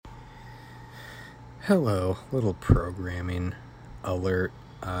Hello, little programming alert.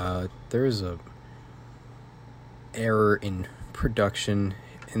 There's a error in production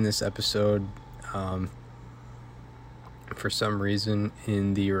in this episode. For some reason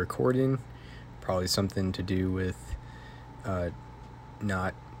in the recording, probably something to do with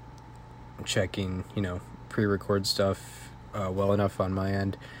not checking, pre-record stuff well enough on my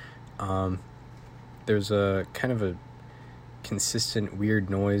end. There's a kind of a consistent weird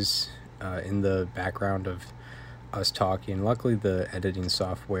noise in the background of us talking. Luckily, the editing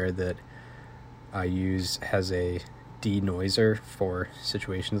software that I use has a denoiser for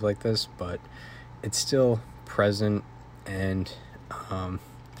situations like this, but it's still present, and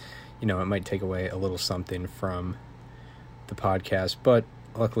it might take away a little something from the podcast. But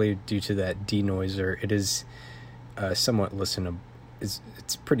luckily, due to that denoiser, it is somewhat listenable.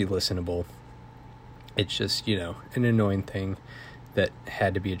 It's pretty listenable. It's just an annoying thing that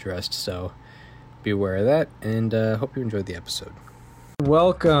had to be addressed, so be aware of that, and hope you enjoyed the episode.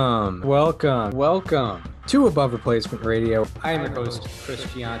 Welcome to Above Replacement Radio. I am your host, Chris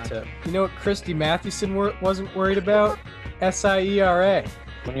Gianta. You know what Christy Mathewson wasn't worried about? SIERA.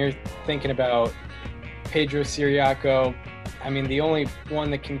 When you're thinking about Pedro Ciriaco, the only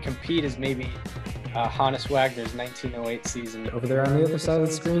one that can compete is maybe Hannes Wagner's 1908 season. Over there on the other side of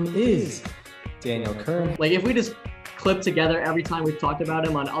the screen is Daniel Kern. Like, if we just clip together every time we've talked about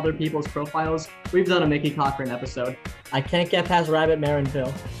him on other people's profiles, we've done a Mickey Cochran episode. I can't get past Rabbit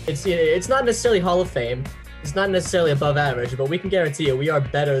Marinville. It's not necessarily Hall of Fame. It's not necessarily above average, but we can guarantee you we are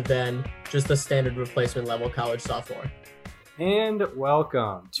better than just the standard replacement level college sophomore. And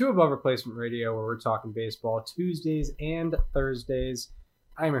welcome to Above Replacement Radio, where we're talking baseball Tuesdays and Thursdays.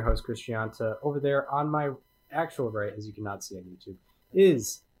 I'm your host, Chris Gianta. Over there on my actual right, as you cannot see on YouTube,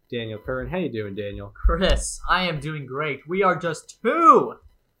 is Daniel Curran. How you doing, Daniel? Chris, I am doing great. We are just two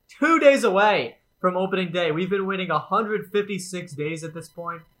days away from opening day. We've been waiting 156 days at this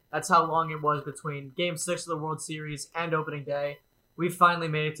point. That's how long it was between Game 6 of the World Series and opening day. We finally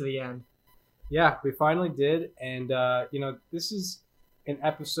made it to the end. Yeah, we finally did. And, this is an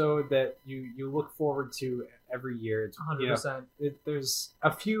episode that you look forward to every year. It's 100%. There's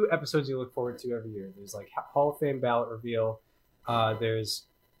a few episodes you look forward to every year. There's, like, Hall of Fame ballot reveal.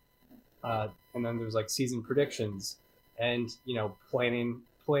 And then there's like season predictions and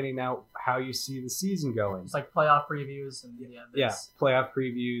planning out how you see the season going. It's like playoff previews and playoff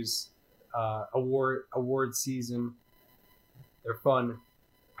previews, award season. They're fun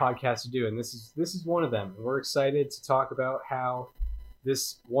podcasts to do, and this is one of them. And we're excited to talk about how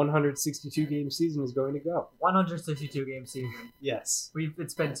this 162 game season is going to go. 162 game season. Yes.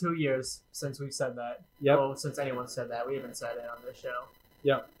 It's been 2 years since we've said that. Yep. Well, since anyone said that. We haven't said it on this show.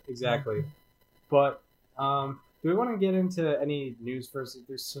 Yep, exactly. But do we want to get into any news first?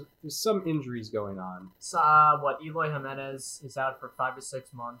 There's some injuries going on. So, Eloy Jimenez is out for 5 to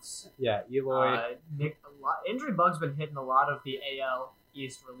 6 months. Yeah, Eloy. Injury bug's been hitting a lot of the AL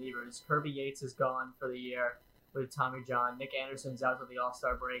East relievers. Kirby Yates is gone for the year with Tommy John. Nick Anderson's out to the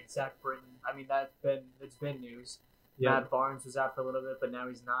All-Star break. Zach Britton, it's been news. Yep. Matt Barnes was out for a little bit, but now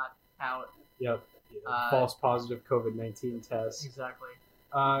he's not out. Yep. False positive COVID-19 test. Exactly.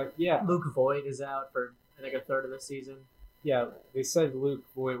 Yeah. Luke Voigt is out for, I think, a third of the season. Yeah, they said Luke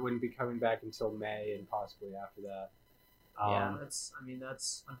Voigt wouldn't be coming back until May and possibly after that.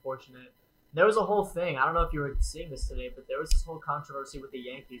 That's unfortunate. There was a whole thing. I don't know if you were seeing this today, but there was this whole controversy with the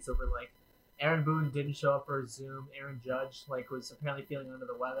Yankees over, like, Aaron Boone didn't show up for his Zoom. Aaron Judge, was apparently feeling under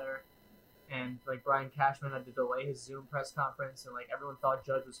the weather. And, Brian Cashman had to delay his Zoom press conference, and, everyone thought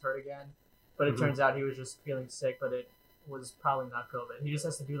Judge was hurt again. But it turns out he was just feeling sick, but it was probably not COVID. He just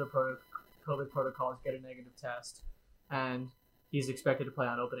has to do the COVID protocols, get a negative test, and he's expected to play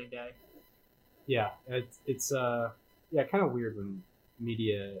on opening day. Yeah, it's kind of weird when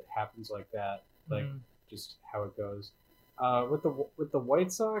media happens like that, just how it goes. With the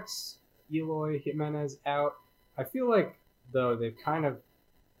White Sox, Eloy Jimenez out. I feel like though they've kind of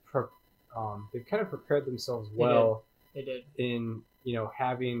prepared themselves well. They did. In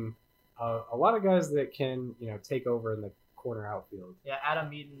having a lot of guys that can take over in the corner outfield. Yeah,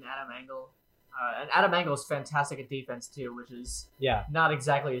 Adam Eaton, Adam Engel. And Adam Engel is fantastic at defense too, which is not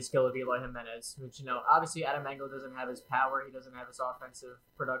exactly a skill of Eloy Jimenez. Which obviously Adam Engel doesn't have his power, he doesn't have his offensive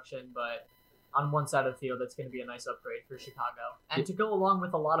production, but on one side of the field, that's going to be a nice upgrade for Chicago, and to go along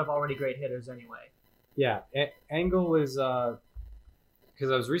with a lot of already great hitters anyway. Yeah, Engel is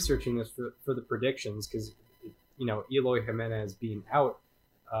because I was researching this for the predictions, because Eloy Jimenez being out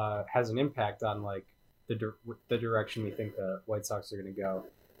has an impact on the direction we think the White Sox are going to go,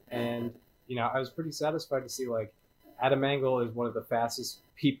 and I was pretty satisfied to see Adam Engel is one of the fastest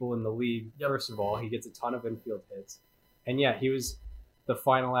people in the league. Yep. First of all, he gets a ton of infield hits, and yeah, he was the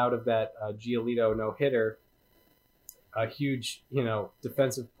final out of that Giolito no hitter. A huge,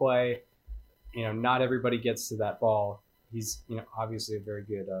 defensive play. Not everybody gets to that ball. He's, obviously a very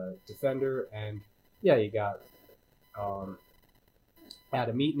good defender, and yeah, you got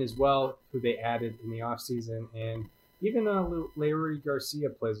Adam Eaton as well, who they added in the offseason, and even Larry Garcia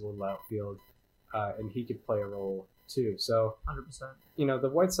plays a little outfield, and he could play a role too. So 100%. the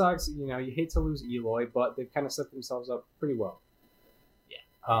White Sox, you hate to lose Eloy, but they've kind of set themselves up pretty well.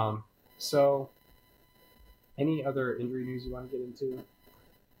 Yeah. So any other injury news you want to get into?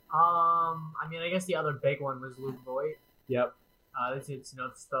 I guess the other big one was Luke Voigt. Yep. It's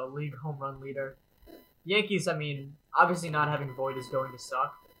the league home run leader. Yankees, obviously not having Voigt is going to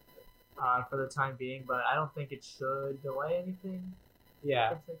suck for the time being, but I don't think it should delay anything.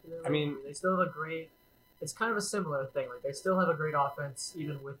 Yeah. Particularly. They still have a great. It's kind of a similar thing. Like they still have a great offense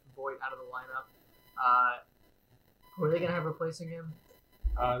even with Voigt out of the lineup. Who are they gonna have replacing him?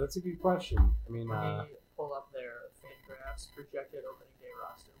 That's a good question. Let me pull up their Fangraphs projected opening day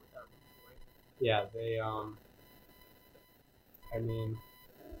roster without Voigt. Yeah, they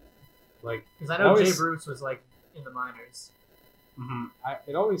because I know Jay Bruce was like in the minors. Mm-hmm.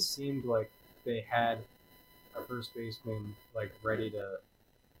 It always seemed like they had a first baseman like ready to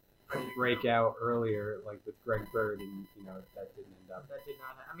break out earlier, like with Greg Bird, and that didn't end up. That did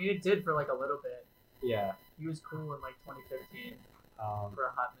not. It did for like a little bit. Yeah. He was cool in like 2015 for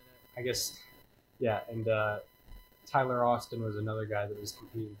a hot minute. I guess. Yeah, and Tyler Austin was another guy that was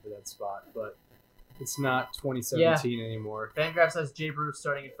competing for that spot, but it's not 2017 anymore. Fangraphs has Jay Bruce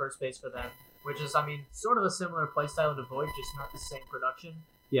starting at first base for them, which is, sort of a similar play style to Voigt, just not the same production.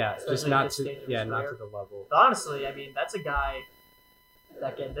 Yeah, especially just not at this to stage of his not career. to the level. But honestly, that's a guy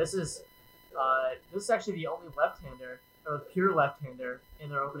that can. This is actually the only left-hander or pure left-hander in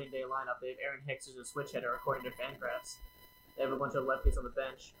their opening day lineup. They have Aaron Hicks as a switch hitter, according to Fangraphs. They have a bunch of lefties on the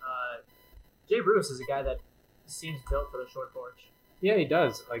bench. Jay Bruce is a guy that seems built for the short porch. Yeah, he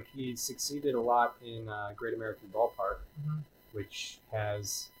does. Like, he succeeded a lot in Great American Ballpark, which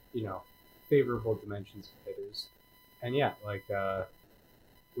has, favorable dimensions of hitters. And yeah,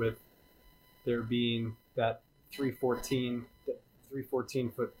 with there being that 314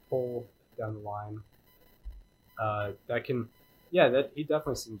 foot pole down the line, that he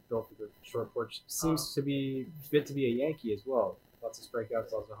definitely seems built for the short porch. Seems to be fit to be a Yankee as well. Lots of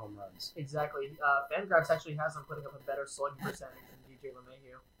strikeouts, lots of home runs. Exactly. Fangraphs actually has him putting up a better slugging percentage than DJ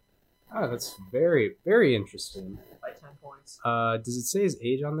LeMahieu. Oh, that's very, very interesting. By 10 points. Does it say his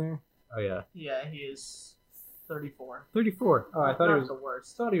age on there? Oh yeah. Yeah, he is 34. 34. Oh, I thought not he was the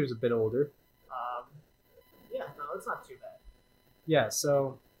worst. Thought he was a bit older. Yeah, no, it's not too bad. Yeah,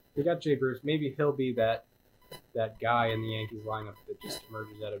 so they got Jay Bruce. Maybe he'll be that guy in the Yankees lineup that just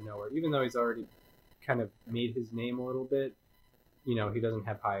emerges out of nowhere. Even though he's already kind of made his name a little bit, he doesn't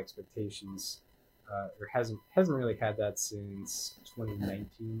have high expectations, or hasn't really had that since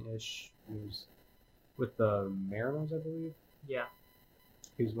 2019-ish. He was with the Mariners, I believe. Yeah.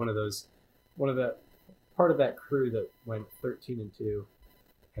 He was part of that crew that went 13-2,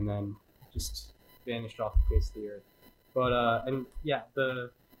 and then just vanished off the face of the earth. But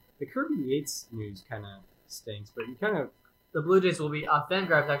the Kirby Yates news kind of stinks, but the Blue Jays will be.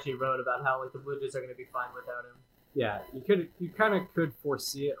 Fangraphs actually wrote about how the Blue Jays are going to be fine without him. Yeah, you kind of could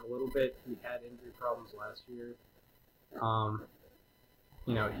foresee it a little bit. He had injury problems last year.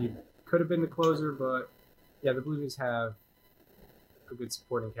 He could have been the closer, but yeah, the Blue Jays have a good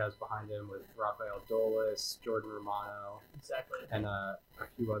supporting cast behind him with Rafael Dolis, Jordan Romano, exactly, and a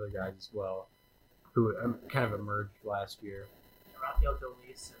few other guys as well, who kind of emerged last year. Yeah, Rafael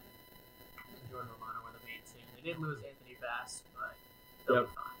Dolis and Jordan Romano were the main team. They did lose Anthony Bass, but they'll be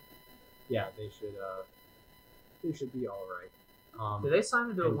fine. Yeah, they should be all right. Did they sign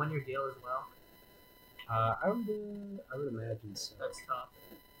him to a one-year deal as well? I would imagine so. That's tough.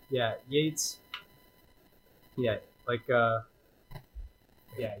 Yeah, Yates. Yeah,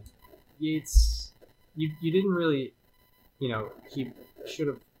 Yates. You didn't really, he should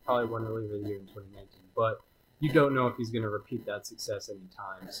have probably won reliever of the year in 2019, but you don't know if he's going to repeat that success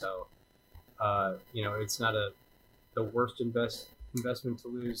anytime. So, it's not the worst investment to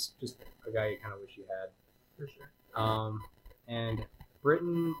lose. Just a guy you kind of wish you had. For sure. And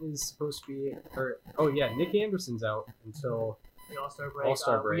Britton is supposed to be, Nick Anderson's out until the All-Star break.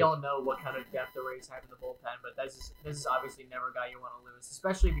 All-Star break. We all know what kind of depth the Rays have in the bullpen, but this is obviously never a guy you want to lose,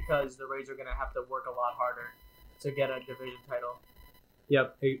 especially because the Rays are going to have to work a lot harder to get a division title.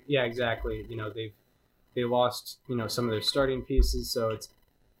 Yep. Yeah, exactly. They lost, some of their starting pieces, so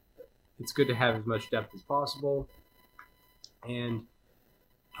it's good to have as much depth as possible. And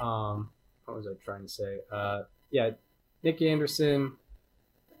what was I trying to say? Yeah, Nick Anderson.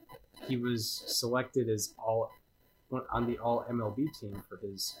 He was selected as on the All MLB team for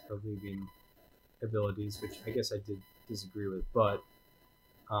his relieving abilities, which I guess I did disagree with, but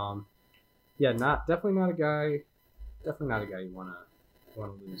yeah, definitely not a guy you wanna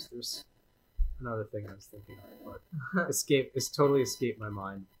lose. There's another thing I was thinking of, but it's totally escaped my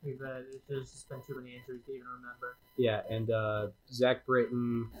mind. There's just been too many injuries to even remember. Yeah, and Zach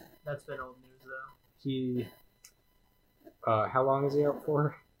Britton. That's been old news though. He, how long is he out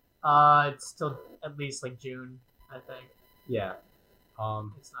for? It's still at least like June, I think. Yeah.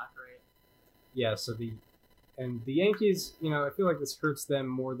 It's not great. Yeah, so the Yankees, I feel like this hurts them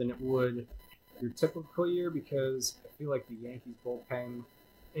more than it would your typical year, because I feel like the Yankees bullpen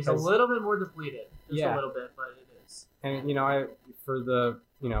is a little bit more depleted. Just a little bit, but it is. And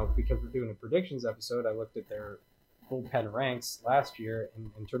because we're doing a predictions episode, I looked at their bullpen ranks last year, and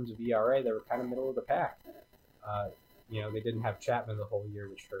in terms of ERA, they were kind of middle of the pack. They didn't have Chapman the whole year,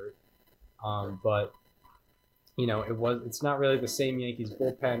 which hurt. But it's not really the same Yankees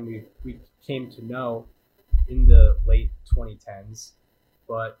bullpen we came to know in the late 2010s.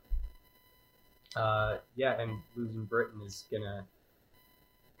 But and losing Britton is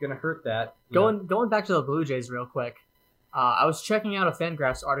gonna hurt that. Going back to the Blue Jays real quick. I was checking out a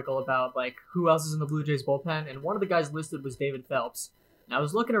Fangraphs article about like who else is in the Blue Jays bullpen, and one of the guys listed was David Phelps. And I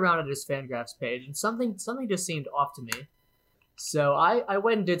was looking around at his Fangraphs page, and something just seemed off to me. So I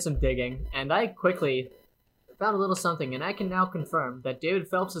went and did some digging, and I quickly found a little something, and I can now confirm that David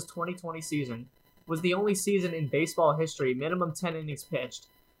Phelps' 2020 season was the only season in baseball history, minimum 10 innings pitched,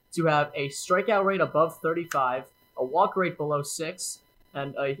 to have a strikeout rate above 35, a walk rate below 6,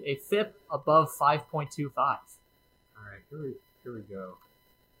 and a FIP above 5.25. All right, here we go.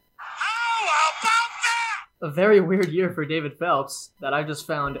 How about that? A very weird year for David Phelps that I just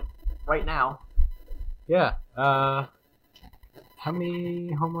found right now. Yeah. How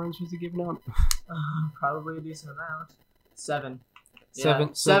many home runs was he giving up? Probably a decent amount. 7. Seven.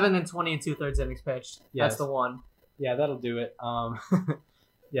 Yeah. 7 and 20 and 2/3 innings pitched. Yes. That's the one. Yeah, that'll do it.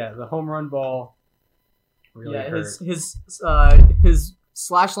 Yeah, the home run ball really hurt. His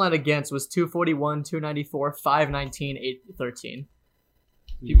slash line against was 241, 294, 519, 813.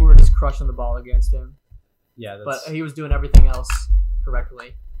 People were just crushing the ball against him. Yeah, but he was doing everything else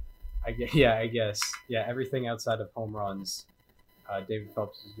correctly. I guess. Yeah, everything outside of home runs, David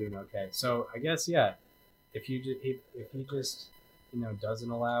Phelps is doing okay. So I guess if he just doesn't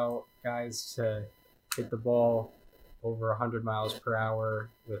allow guys to hit the ball over 100 miles per hour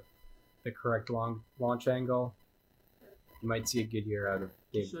with the correct launch angle, you might see a good year out of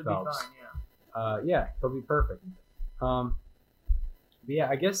David Phelps. Should be fine, yeah, he'll be perfect. But yeah,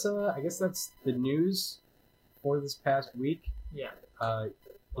 I guess that's the news for this past week. Yeah. A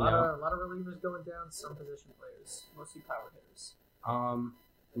lot of relievers going down, some position players, mostly power hitters.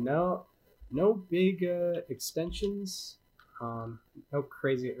 No big extensions. No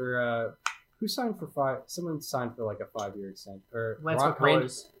crazy who signed for 5? Someone signed for like a 5-year extension. Or Lance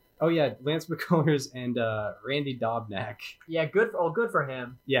McCullers. Oh yeah, Lance McCullers and Randy Dobnak. Yeah, good for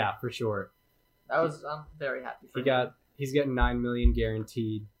him. Yeah, for sure. I'm very happy for him. He's getting $9 million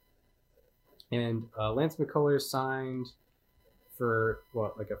guaranteed, and Lance McCullers signed for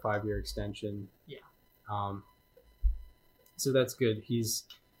like a 5-year extension. Yeah. So that's good. He's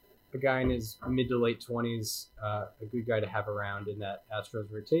a guy in his mid to late 20s, a good guy to have around in that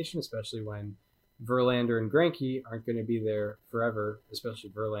Astros rotation, especially when Verlander and Greinke aren't going to be there forever,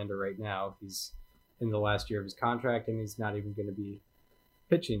 especially Verlander right now. He's in the last year of his contract, and he's not even going to be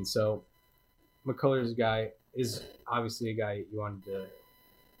pitching. So McCullers' guy is obviously a guy you wanted to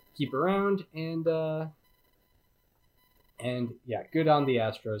keep around, and yeah, good on the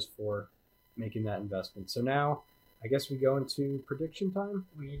Astros for making that investment. So now I guess we go into prediction time.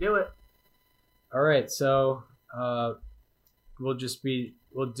 We do it. All right, so we'll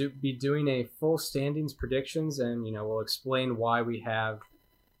be doing a full standings predictions, and we'll explain why we have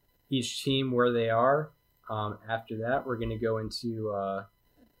each team where they are. After that, we're going to go into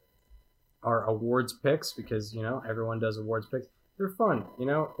our awards picks, because everyone does awards picks. They're fun,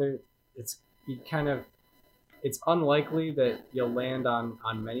 it's unlikely that you'll land on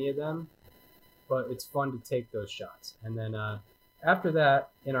many of them, but it's fun to take those shots. And then after that,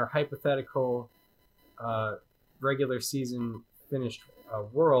 in our hypothetical regular season finished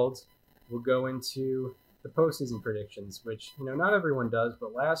world, we'll go into the postseason predictions, which not everyone does,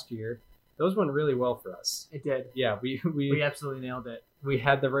 but last year those went really well for us. It did. Yeah, we absolutely nailed it. We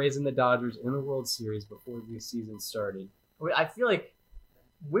had the Rays and the Dodgers in the World Series before the season started. I feel like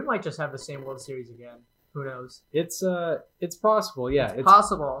we might just have the same World Series again. Who knows? It's possible. Yeah, It's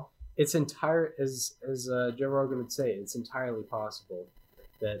possible. It's entire as Joe Rogan would say. It's entirely possible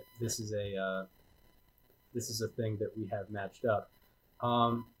that this is a thing that we have matched up.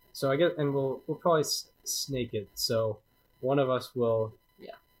 So I guess, and we'll probably snake it. So one of us will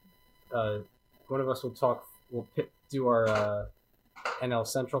talk. We'll do our NL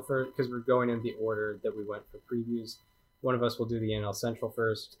Central first because we're going in the order that we went for previews. One of us will do the NL Central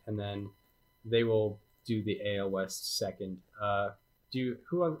first, and then they will do the AL West second. You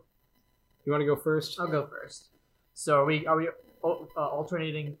want to go first? I'll go first. So are we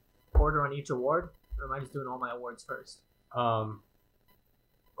alternating order on each award, or am I just doing all my awards first?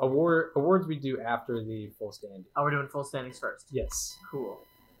 Awards we do after the full standing. Oh, we're doing full standings first. Yes. Cool.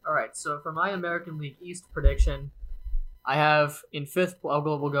 All right. So for my American League East prediction, I have in fifth. We'll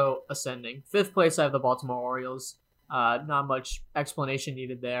go ascending. Fifth place, I have the Baltimore Orioles. Not much explanation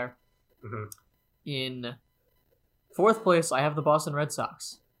needed there. Mm-hmm. In fourth place, I have the Boston Red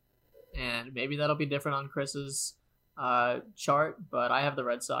Sox, and maybe that'll be different on Chris's chart, but I have the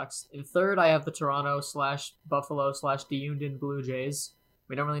Red Sox. In third, I have the Toronto/Buffalo/Deundan Blue Jays.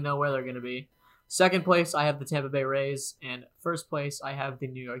 We don't really know where they're going to be. Second place, I have the Tampa Bay Rays, and first place, I have the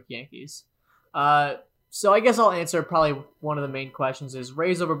New York Yankees. So I guess I'll answer probably one of the main questions is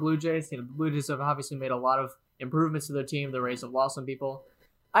Rays over Blue Jays. The Blue Jays have obviously made a lot of improvements to their team. The Rays have lost some people.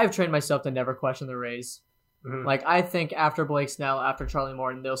 I've trained myself to never question the Rays. Mm-hmm. Like, I think after Blake Snell, after Charlie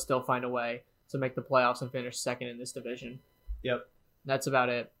Morton, they'll still find a way to make the playoffs and finish second in this division. Yep. That's about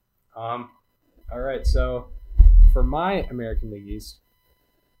it. All right. So for my American League East,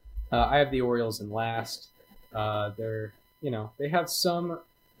 I have the Orioles in last. They have some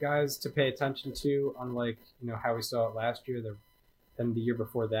guys to pay attention to, unlike how we saw it last year. And the year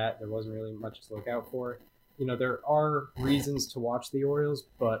before that, there wasn't really much to look out for. There are reasons to watch the Orioles,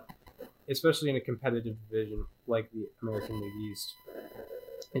 but especially in a competitive division like the American League East,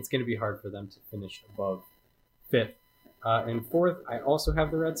 it's going to be hard for them to finish above fifth. And fourth, I also have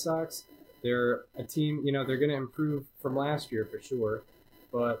the Red Sox. They're a team, they're going to improve from last year for sure,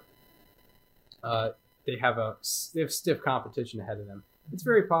 but they have stiff competition ahead of them. It's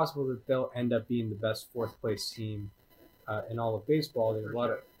very possible that they'll end up being the best fourth place team in all of baseball.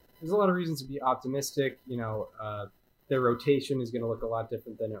 There's a lot of reasons to be optimistic. Their rotation is going to look a lot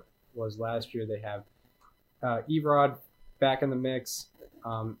different than it was last year. They have Erod back in the mix.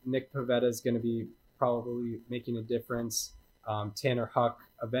 Nick Pivetta is going to be probably making a difference. Tanner Huck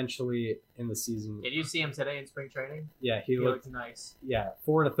eventually in the season. Did you see him today in spring training? Yeah, he looked nice. Yeah,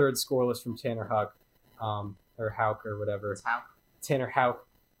 4 1/3 scoreless from Tanner Huck, or Houck or whatever. It's Houck. Tanner Houck.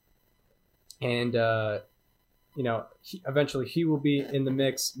 And eventually he will be in the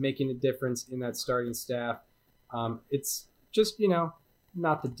mix, making a difference in that starting staff. It's just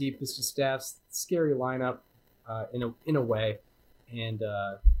not the deepest of staffs, scary lineup, in a way, and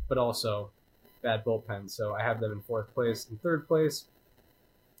but also bad bullpen. So I have them in fourth place. In third place,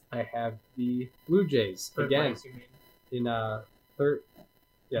 I have the Blue Jays Third again. place, you mean? In third,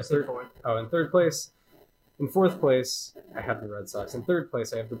 yeah, You said third. fourth. Oh, in third place. In fourth place, I have the Red Sox. In third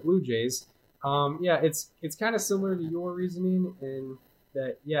place, I have the Blue Jays. It's kind of similar to your reasoning in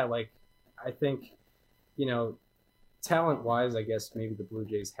that, I think, talent-wise, I guess maybe the Blue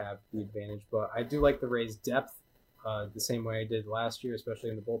Jays have the advantage, but I do like the Rays' depth the same way I did last year, especially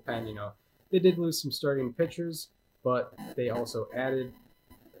in the bullpen. They did lose some starting pitchers, but they also added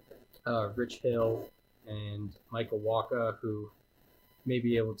Rich Hill and Michael Wacha, who may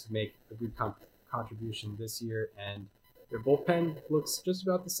be able to make a good contribution this year, and their bullpen looks just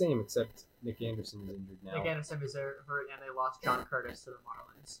about the same, except Nick Anderson is injured now. Nick Anderson is hurt, and they lost John Curtis to the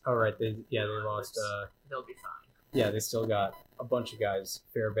Marlins. Oh, right. They lost. They'll be fine. Yeah, they still got a bunch of guys: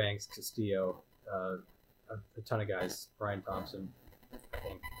 Fairbanks, Castillo, a ton of guys. Brian Thompson, I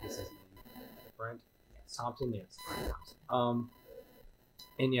think this is his name. Brian Thompson, yes. Brian Thompson.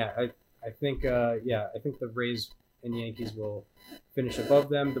 And I think the Rays and Yankees will finish above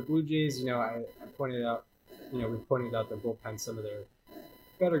them. The Blue Jays, I pointed out, we pointed out their bullpen, some of their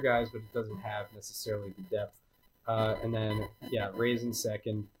better guys, but it doesn't have necessarily the depth. And then, Rays in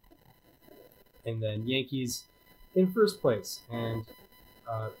second, and then Yankees in first place. And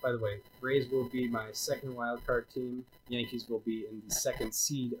by the way, Rays will be my second wild card team. Yankees will be in the second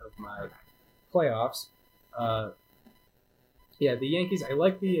seed of my playoffs. The Yankees, I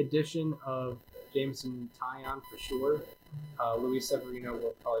like the addition of Jameson Taillon for sure. Luis Severino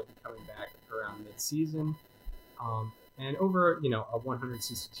will probably be coming back around mid-season. And over, a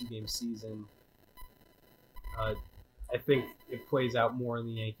 162-game season, I think it plays out more in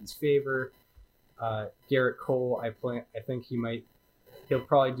the Yankees' favor. Garrett Cole, I think he might he'll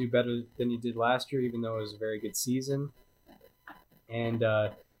probably do better than he did last year, even though it was a very good season. And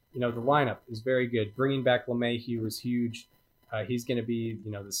the lineup is very good. Bringing back LeMahieu was huge. He's going to be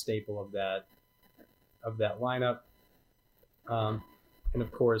the staple of that lineup. And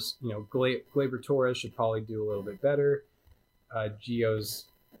of course, Gleyber Torres should probably do a little bit better. Gio's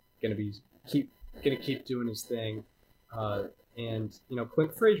going to keep doing his thing. And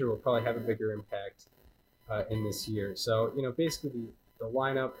Clint Frazier will probably have a bigger impact in this year. So basically the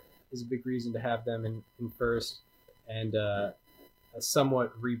lineup is a big reason to have them in first, and a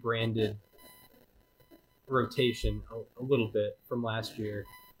somewhat rebranded rotation a little bit from last year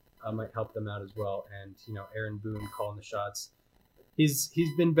might help them out as well. And Aaron Boone calling the shots. He's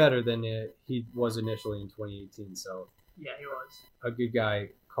been better than he was initially in 2018. So Yeah, he was a good guy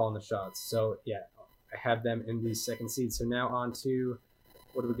calling the shots. So yeah, I have them in the second seed. So now on to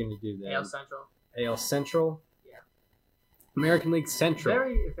what are we going to do then? AL Central. AL Central. Yeah. American League Central.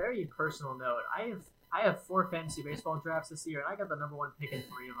 Very personal note. I have 4 fantasy baseball drafts this year, and I got the number 1 pick in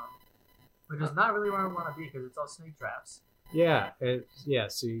 3 of them, which is not really where I want to be because it's all snake drafts. Yeah,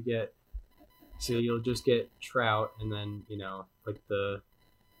 so you'll just get Trout, and then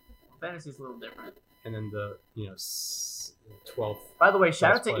Fantasy's a little different. and then the 12th. By the way,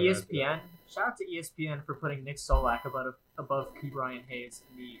 shout out Best to player ESPN. Shout out to ESPN for putting Nick Solak above Ke'Bryan Hayes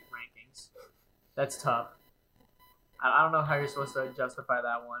in the rankings. That's tough. I don't know how you're supposed to justify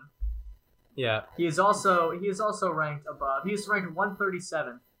that one. Yeah, He is also ranked above. He is ranked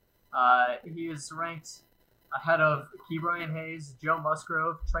 137th. He is ranked ahead of Ke'Bryan Hayes, Joe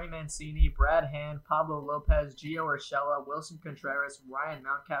Musgrove, Trey Mancini, Brad Hand, Pablo Lopez, Gio Urshela, Wilson Contreras, Ryan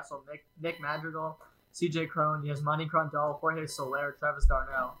Mountcastle, Nick Madrigal, CJ Cron, Yasmani Grandal, Jorge Soler, Travis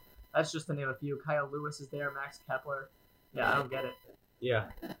d'Arnaud. That's just to name a few. Kyle Lewis is there, Max Kepler. Yeah, I don't get it. yeah,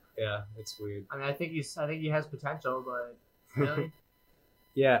 it's weird. I mean, I think he has potential, but really,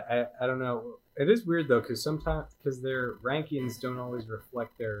 Yeah, I don't know. It is weird though, because their rankings don't always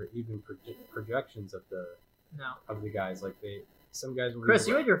reflect their even projections of the no. guys. Like some guys will. Chris,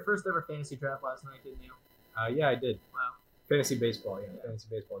 you had your first ever fantasy draft last night, didn't you? Yeah, I did. Wow. Fantasy baseball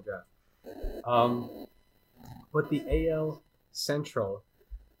draft. But the AL Central.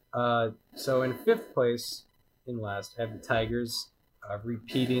 So in 5th place, in last, I have the Tigers,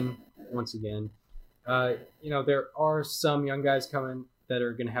 repeating once again. There are some young guys coming that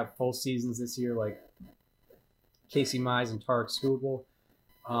are going to have full seasons this year, like Casey Mize and Tarek Skubal.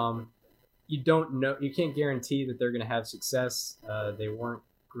 You don't know, you can't guarantee that they're going to have success. They weren't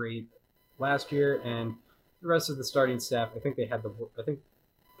great last year, and the rest of the starting staff, I think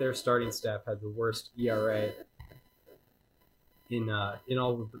their starting staff had the worst ERA in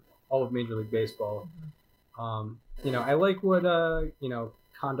all of Major League Baseball. I like what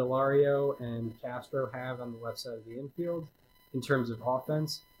Candelario and Castro have on the left side of the infield in terms of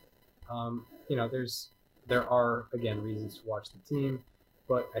offense. There are again reasons to watch the team,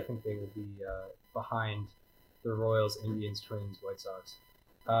 but I think they will be behind the Royals, Indians, Twins, White Sox.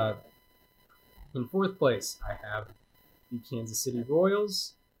 In 4th place, I have the Kansas City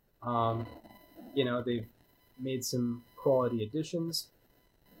Royals. They've made some quality additions.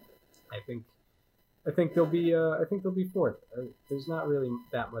 I think they'll be 4th. There's not really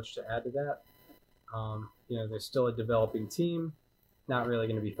that much to add to that. They're still a developing team, not really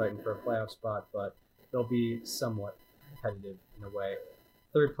going to be fighting for a playoff spot, but they'll be somewhat competitive in a way.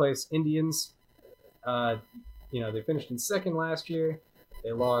 3rd place, Indians. They finished in 2nd last year.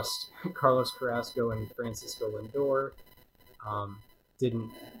 They lost Carlos Carrasco and Francisco Lindor.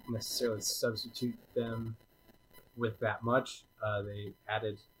 Didn't necessarily substitute them with that much. They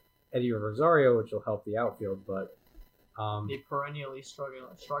added Eddie Rosario, which will help the outfield, but the perennially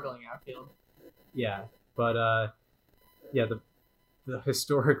struggling outfield. Yeah, but the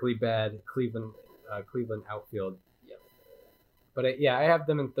historically bad Cleveland outfield. Yep. But I have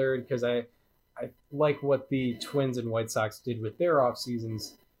them in 3rd because I like what the Twins and White Sox did with their off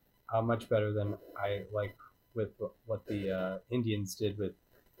seasons much better than I like with what the Indians did with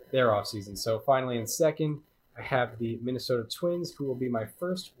their off season. So finally in 2nd, I have the Minnesota Twins, who will be my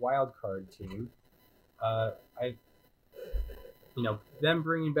first wild card team. Them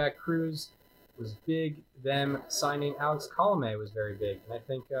bringing back Cruz was big. Them signing Alex Colomé was very big, and I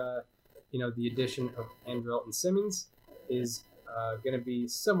think the addition of Andrelton Simmons is going to be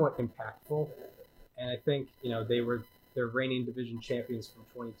somewhat impactful. And I think they're reigning division champions from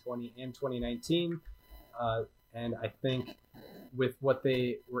 2020 and 2019, and I think with what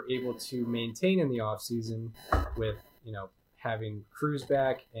they were able to maintain in the offseason with having Cruz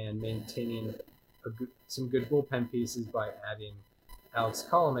back and maintaining some good bullpen pieces by adding Alex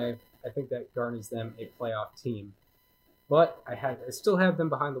Colomé, I think that garners them a playoff team. But I still have them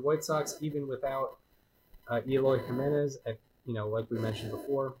behind the White Sox, even without Eloy Jimenez. Like we mentioned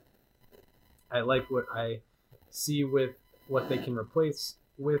before, I like what I see with what they can replace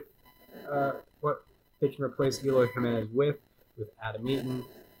with Eloy Jimenez with Adam Eaton,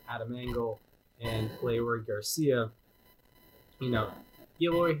 Adam Engel, and Leury Garcia.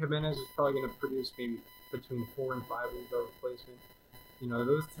 Eloy Jimenez is probably going to produce maybe between 4 and 5 wins above replacement.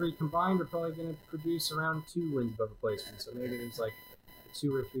 Those three combined are probably going to produce around 2 wins above replacement. So maybe there's like a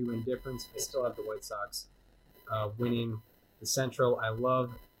 2 or 3 win difference. I still have the White Sox winning the Central. I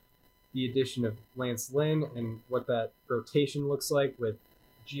love the addition of Lance Lynn and what that rotation looks like with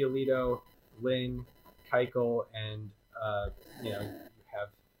Giolito, Lynn, Keuchel, and you have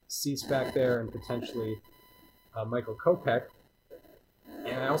Cease back there and potentially Michael Kopech.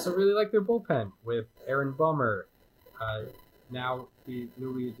 And I also really like their bullpen with Aaron Bummer. Now the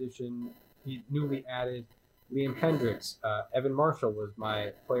newly added Liam Hendricks. Evan Marshall was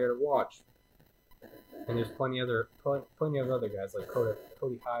my player to watch. And there's plenty of other guys like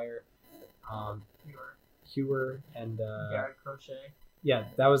Cody Heyer, Hewer, and Garrett Crochet. Yeah,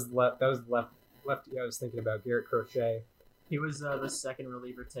 that was lefty I was thinking about, Garrett Crochet. He was the second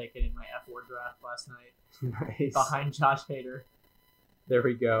reliever taken in my F4 draft last night, Nice. behind Josh Hader. There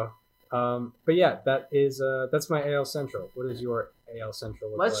we go. But yeah, that's my AL Central. What is your AL Central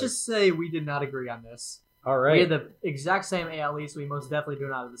look Let's like? just say we did not agree on this. All We right. had the exact same AL East. We most definitely do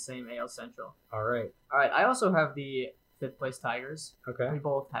not have the same AL Central. All right. All right, I also have the 5th place Tigers. Okay. We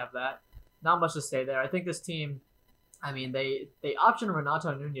both have that. Not much to say there. I think this team, they optioned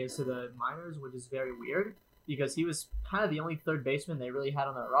Renato Nunez to the minors, which is very weird because he was kind of the only third baseman they really had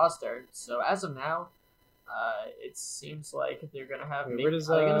on their roster. So as of now, it seems like they're gonna have. Wait, where does,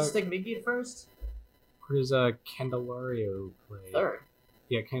 are they gonna stick Mickey at first? Where does Candelario play? Third.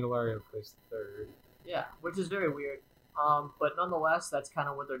 Yeah, Candelario plays third. Yeah, which is very weird. But nonetheless, that's kind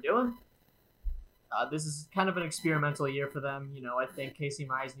of what they're doing. This is kind of an experimental year for them. I think Casey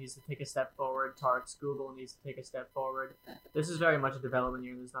Mize needs to take a step forward. Tarek Skubal needs to take a step forward. This is very much a development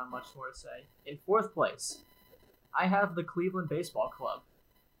year. There's not much more to say. In 4th place, I have the Cleveland Baseball Club.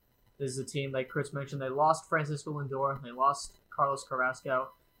 This is a team, like Chris mentioned, they lost Francisco Lindor. They lost Carlos Carrasco.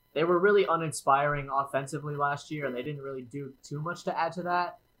 They were really uninspiring offensively last year, and they didn't really do too much to add to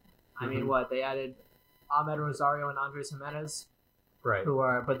that. They added Ahmed Rosario and Andres Jimenez. Right.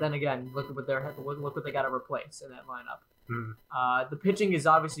 But then again, look what they got to replace in that lineup. Mhm. The pitching is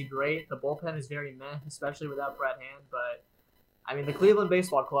obviously great. The bullpen is very meh, especially without Brett Hand. But the Cleveland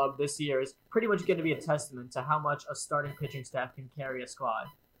Baseball Club this year is pretty much going to be a testament to how much a starting pitching staff can carry a squad.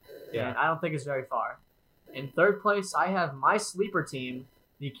 Yeah. And I don't think it's very far. In 3rd place, I have my sleeper team,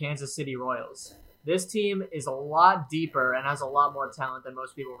 the Kansas City Royals. This team is a lot deeper and has a lot more talent than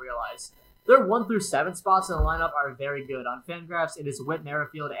most people realize. Their 1 through 7 spots in the lineup are very good. On Fangraphs, it is Whit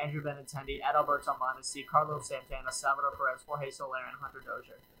Merrifield, Andrew Benintendi, Adalberto Mondesi, Carlos Santana, Salvador Perez, Jorge Soler, and Hunter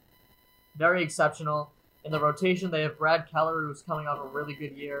Dozier. Very exceptional. In the rotation, they have Brad Keller, who's coming off a really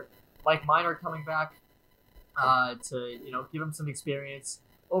good year. Mike Minor coming back to give him some experience.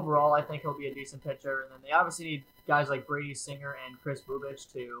 Overall, I think he'll be a decent pitcher. And then they obviously need guys like Brady Singer and Chris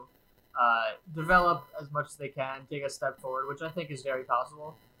Bubich to develop as much as they can, take a step forward, which I think is very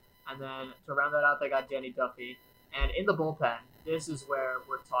possible. And then to round that out, they got Danny Duffy. And in the bullpen, this is where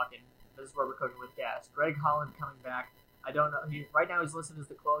we're talking. This is where we're cooking with gas. Greg Holland coming back. I don't know. Right now he's listed as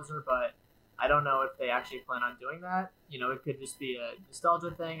the closer, but I don't know if they actually plan on doing that. It could just be a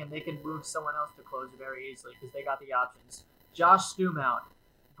nostalgia thing, and they can move someone else to close very easily because they got the options. Josh Stumount,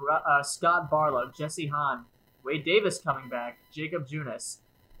 Scott Barlow, Jesse Hahn, Wade Davis coming back, Jacob Junis.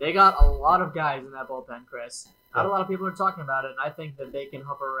 They got a lot of guys in that bullpen, Chris. Not a lot of people are talking about it, and I think that they can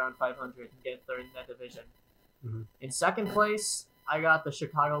hover around 500 and get third in that division. Mm-hmm. In 2nd place, I got the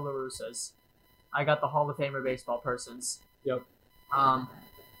Chicago LaRussas. I got the Hall of Famer baseball persons. Yep. I'm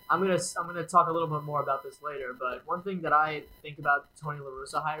gonna talk a little bit more about this later, but one thing that I think about Tony La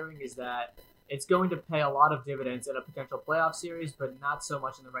Russa hiring is that it's going to pay a lot of dividends in a potential playoff series, but not so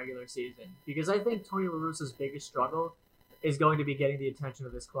much in the regular season. Because I think Tony La Russa's biggest struggle is going to be getting the attention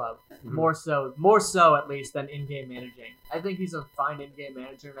of this club. Mhm. More so at least than in-game managing. I think he's a fine in-game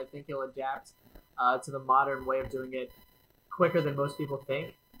manager, and I think he'll adapt to the modern way of doing it quicker than most people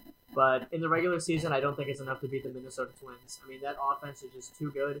think. But in the regular season, I don't think it's enough to beat the Minnesota Twins. That offense is just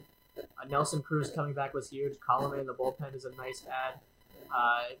too good. Nelson Cruz coming back was huge. Colomé in the bullpen is a nice add.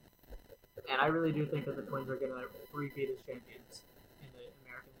 And I really do think that the Twins are going to repeat as champions in the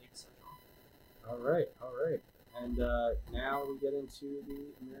American League Central. All right. And now we get into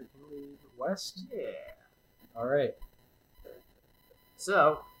the American League West. Yeah. All right.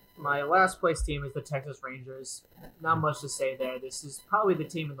 So, My last place team is the Texas Rangers. Not much to say there. This is probably the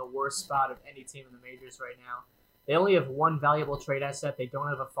team in the worst spot of any team in the majors right now. They only have one valuable trade asset. They don't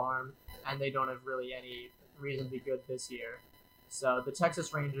have a farm, and they don't have really any reason to be good this year. So the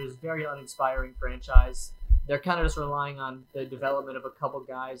Texas Rangers, very uninspiring franchise. They're kind of just relying on the development of a couple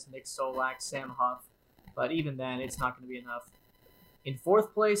guys, Nick Solak, Sam Huff. But even then, it's not going to be enough. In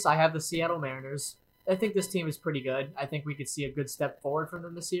fourth place, I have the Seattle Mariners. I think this team is pretty good. I think we could see a good step forward from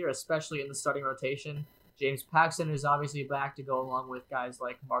them this year, especially in the starting rotation. James Paxton is obviously back to go along with guys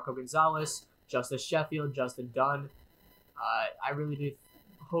like Marco Gonzalez, Justice Sheffield, Justin Dunn. I really do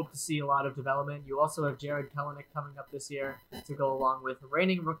hope to see a lot of development. You also have Jared Kelenic coming up this year to go along with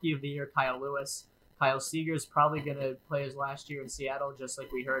reigning Rookie of the Year Kyle Lewis. Kyle Seager is probably going to play his last year in Seattle, just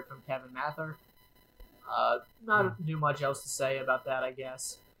like we heard from Kevin Mather. Not too much else to say about that, I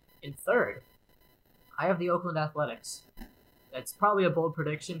guess. In third, I have the Oakland Athletics. That's probably a bold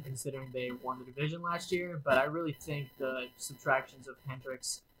prediction considering they won the division last year, but I really think the subtractions of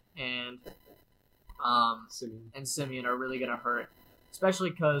Hendricks and Simeon are really going to hurt. Especially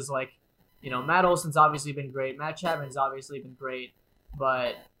because, Matt Olson's obviously been great. Matt Chapman's obviously been great.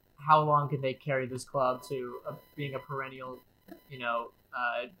 But how long can they carry this club to being a perennial,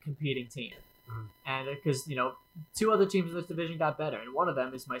 competing team? Mm-hmm. And because, two other teams in this division got better. And one of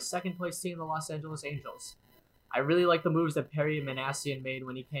them is my second place team, the Los Angeles Angels. I really like the moves that Perry Manassian made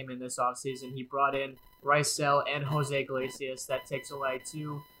when he came in this offseason. He brought in Rysell and Jose Iglesias. That takes away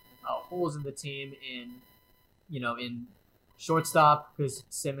two holes in the team in shortstop because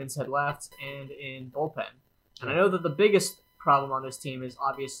Simmons had left and in bullpen. And I know that the biggest problem on this team is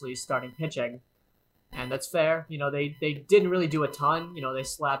obviously starting pitching. And that's fair. They didn't really do a ton. They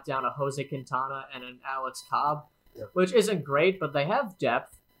slapped down a Jose Quintana and an Alex Cobb, which isn't great, but they have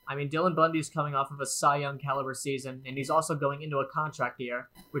depth. I mean, Dylan Bundy's coming off of a Cy Young caliber season, and he's also going into a contract year,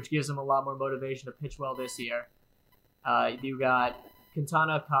 which gives him a lot more motivation to pitch well this year. You got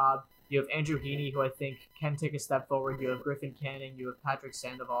Quintana, Cobb. You have Andrew Heaney, who I think can take a step forward. You have Griffin Canning. You have Patrick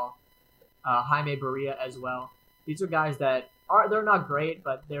Sandoval. Jaime Barria as well. These are guys that they're not great,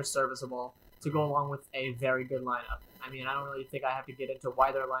 but they're serviceable to go along with a very good lineup. I mean, I don't really think I have to get into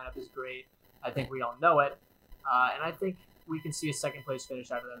why their lineup is great. I think we all know it. And I think we can see a second place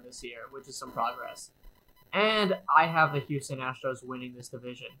finish out of them this year, which is some progress. And I have the Houston Astros winning this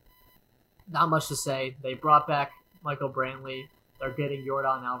division. Not much to say. They brought back Michael Brantley. They're getting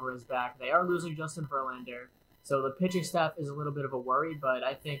Yordan Alvarez back. They are losing Justin Verlander. So the pitching staff is a little bit of a worry, but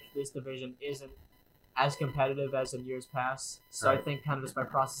I think this division isn't as competitive as in years past. So I think kind of just by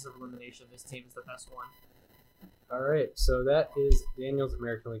process of elimination, this team is the best one. All right, so that is Daniel's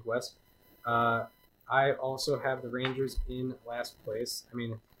American League West. I also have the Rangers in last place. I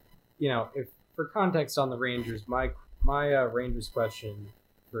mean, if for context on the Rangers, my Rangers question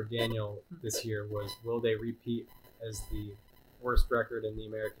for Daniel this year was, will they repeat as the worst record in the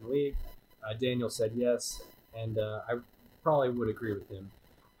American League? Daniel said yes, and I probably would agree with him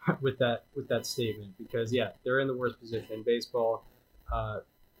with that statement because they're in the worst position in baseball.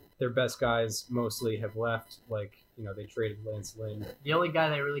 Their best guys mostly have left. They traded Lance Lynn. The only guy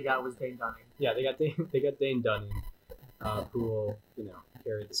they really got was Dane Dunning. Yeah, they got Dane Dunning, who will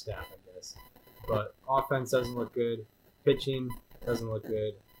carry the staff, I guess. But offense doesn't look good. Pitching doesn't look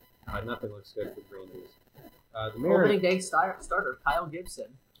good. Nothing looks good for the Rangers. The Mariners, opening day starter Kyle Gibson.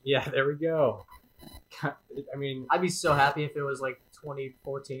 Yeah, there we go. I mean, I'd be so happy if it was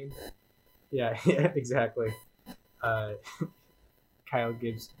 2014. Yeah, exactly. Kyle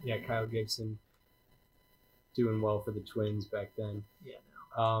Gibson doing well for the Twins back then. Yeah.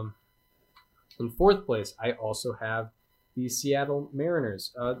 No. In fourth place, I also have the Seattle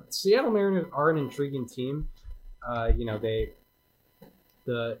Mariners. Seattle Mariners are an intriguing team.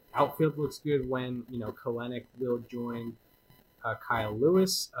 The outfield looks good when Kelenic will join Kyle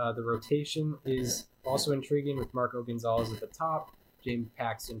Lewis. The rotation is also intriguing with Marco Gonzalez at the top, James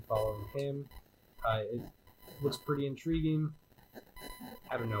Paxton following him. It looks pretty intriguing.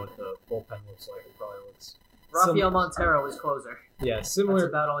 I don't know what the bullpen looks like. It probably looks. Rafael Montero is closer. Yeah, similar. That's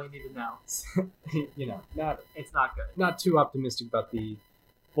about all you need to know. It's not good. Not too optimistic about the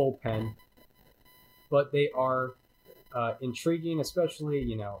bullpen, but they are intriguing,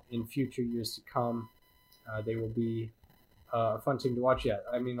 especially in future years to come. They will be a fun team to watch.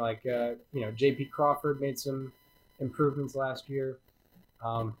 I mean, J.P. Crawford made some improvements last year.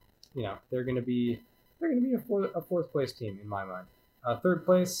 They're going to be a fourth place team in my mind. Third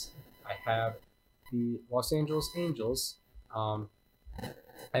place, I have the Los Angeles Angels.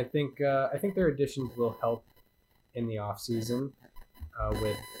 I think their additions will help in the offseason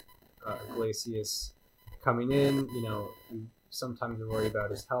with Iglesias coming in. sometimes worry about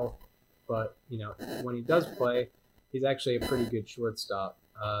his health, but when he does play, he's actually a pretty good shortstop.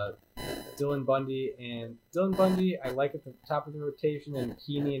 Dylan Bundy, I like at the top of the rotation, and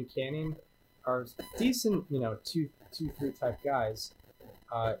Heaney and Canning are decent, 2-3 type guys.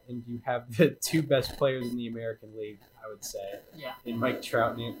 And you have the two best players in the American League, I would say. Yeah. In Mike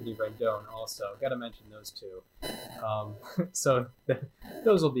Trout and Anthony Rendon, also. Got to mention those two. So those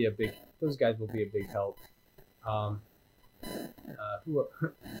guys will be a big help.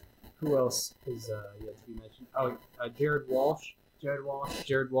 Who else is yet to be mentioned? Oh, Jared Walsh. Jared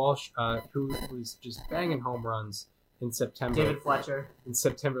Walsh, who was just banging home runs in September. David Fletcher. In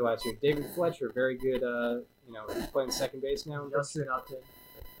September last year. David Fletcher, very good. He's playing second base now. Justin Upton.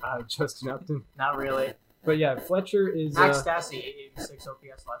 Justin Upton. Not really. But yeah, Fletcher is. Max Stassi, 86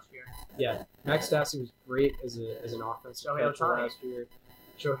 OPS last year. Yeah, Max Stassi was great as an offensive catcher last year.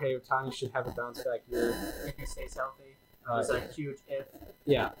 Shohei Ohtani should have a bounce back year if he stays healthy. It's a huge if.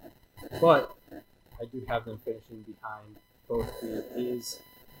 Yeah, but I do have them finishing behind both the A's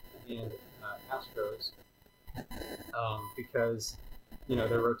and Astros because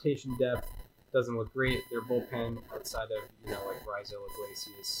their rotation depth doesn't look great. Their bullpen outside of like Rizzo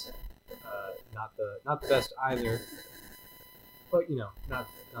Iglesias, not the best either, but not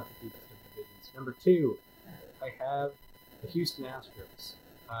the deepest of divisions. Number 2, I have the Houston Astros.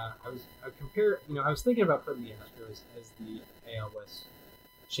 I was thinking about putting the Astros as the AL West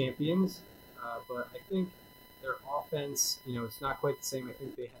champions, but I think their offense, it's not quite the same. I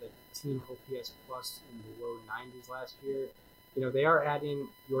think they had a team OPS plus in the low 90s last year. They are adding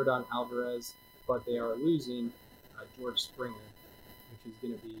Yordan Alvarez, but they are losing George Springer, which is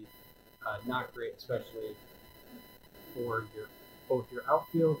going to be not great, especially for both your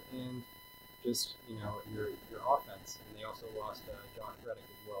outfield and just your offense. And they also lost Josh Reddick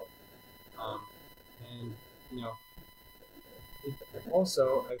as well.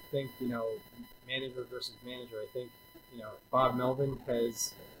 Also, I think manager versus manager. I think Bob Melvin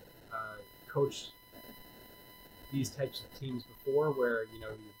has coached these types of teams before, where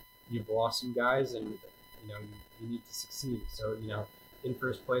you've lost some guys and you need to succeed. So in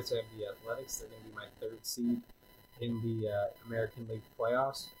first place I have the Athletics. They're going to be my 3rd seed in the American League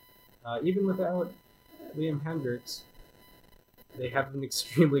playoffs. Even without Liam Hendriks, they have an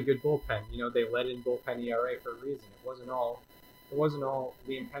extremely good bullpen. They led in bullpen ERA for a reason. It wasn't all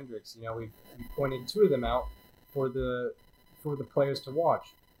Liam Hendriks. We pointed 2 of them out for the players to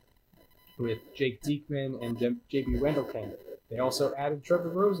watch, with Jake Diekman and J.B. Wendelken. They also added Trevor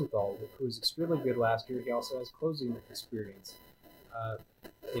Rosenthal, who was extremely good last year. He also has closing experience.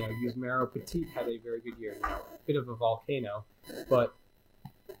 Yusmeiro Petit had a very good year. Bit of a volcano, but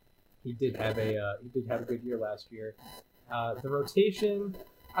he did have a good year last year. The rotation,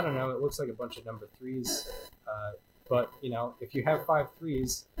 I don't know. It looks like a bunch of number 3s, but if you have 5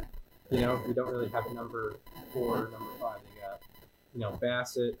 3s, you don't really have a number 4 or number 5. You got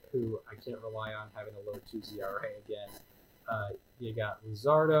Bassett, who I can't rely on having a low 2 ERA again. You got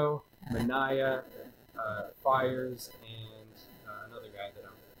Luzardo, Minaya, Fires, and another guy that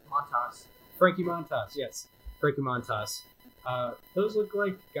Montas. Frankie Montas, yes. Frankie Montas. Those look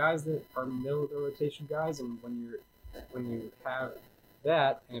like guys that are middle of the rotation guys, and when you have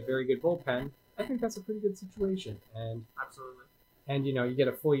that and a very good bullpen, I think that's a pretty good situation. And absolutely. And you get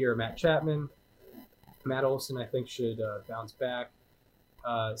a full year of Matt Chapman. Matt Olson, I think, should bounce back.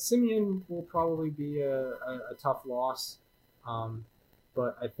 Simeon will probably be a tough loss,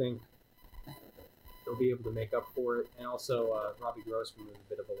 but I think they'll be able to make up for it. And also, Robbie Grossman was a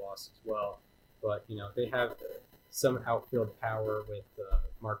bit of a loss as well. But they have some outfield power with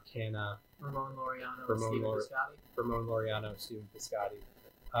Mark Canha, Ramon Laureano, Stephen Piscotty.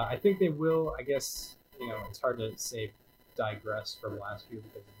 I think they will. I guess it's hard to say digress from last year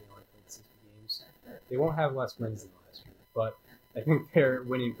because they only played 60 games. They won't have less wins than last year, but I think their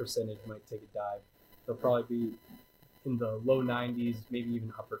winning percentage might take a dive. They'll probably be in the low 90s, maybe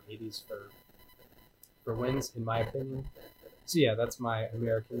even upper 80s for wins, in my opinion. So yeah, that's my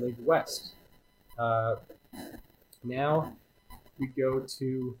American League West. Now we go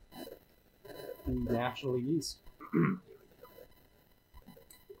to the National League East.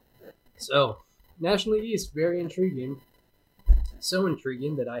 So, National League East, very intriguing. So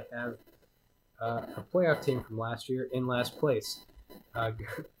intriguing that I have a playoff team from last year in last place,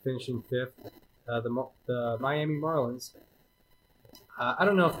 finishing 5th. The Miami Marlins. I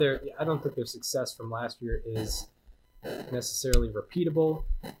don't think their success from last year is necessarily repeatable.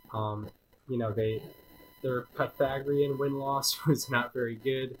 Their Pythagorean win-loss was not very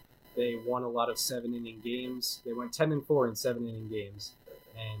good. They won a lot of 7-inning games. They went 10-4 in 7-inning games,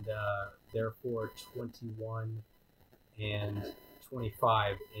 and therefore 21-7 and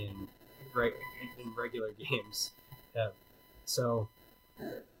 25 in regular games. So,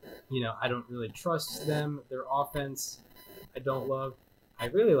 I don't really trust them. Their offense, I don't love. I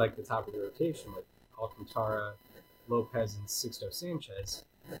really like the top of the rotation with Alcantara, Lopez, and Sixto Sanchez,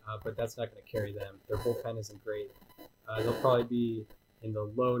 but that's not going to carry them. Their bullpen isn't great. They'll probably be in the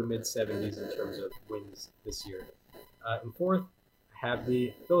low to mid 70s in terms of wins this year. In fourth, I have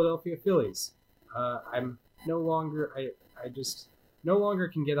the Philadelphia Phillies. I'm no longer I just no longer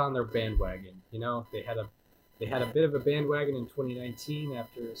can get on their bandwagon. They had a bit of a bandwagon in 2019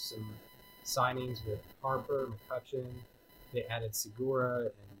 after some signings with Harper, McCutchen. They added Segura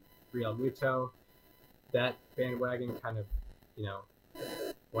and Real Muto. That bandwagon kind of,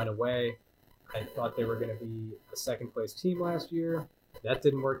 went away. I thought they were going to be a second place team last year. That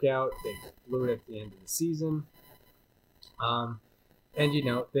didn't work out. They blew it at the end of the season. And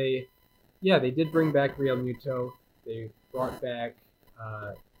they did bring back Real Muto. They brought back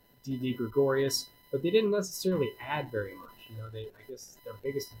Didi Gregorius, but they didn't necessarily add very much. I guess their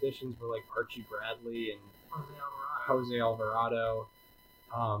biggest additions were like Archie Bradley and Jose Alvarado.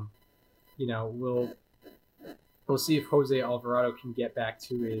 We'll see if Jose Alvarado can get back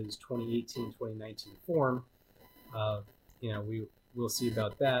to his 2018-2019 form. We'll see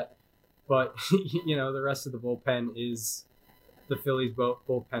about that. But the rest of the bullpen is the Phillies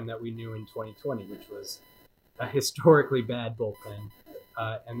bullpen that we knew in 2020, which was a historically bad bullpen.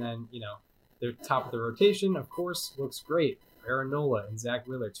 And then their top of the rotation, of course, looks great. Aaron Nola and Zach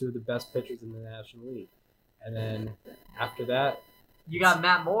Wheeler, two of the best pitchers in the National League. And then after that, you got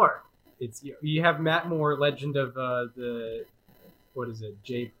Matt Moore. You have Matt Moore, legend of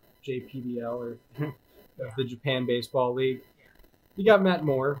JPBL or the Japan Baseball League. You got Matt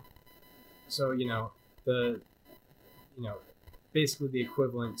Moore, so basically the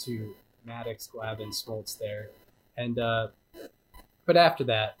equivalent to Maddox, Glavine, Smoltz there, and but after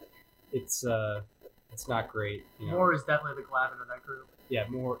that, it's not great. Moore is definitely the Glavine of that group. Yeah,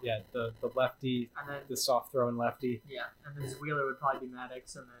 Moore. Yeah, the lefty, and then the soft throwing lefty. Yeah, and then Wheeler would probably be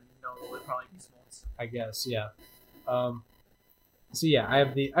Maddox, and then Nola would probably be Smoltz. I guess, yeah. So yeah, I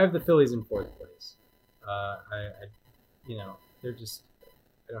have the Phillies in fourth place. They're just,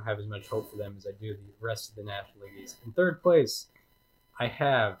 I don't have as much hope for them as I do the rest of the National League East. In third place, I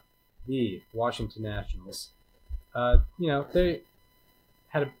have the Washington Nationals. They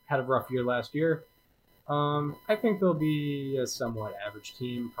had a rough year last year. I think they'll be a somewhat average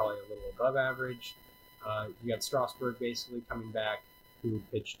team, probably a little above average. You got Strasburg basically coming back, who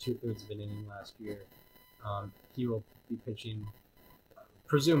pitched 2/3 of an inning last year. He will be pitching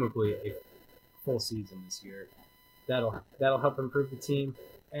presumably a full season this year. That'll help improve the team.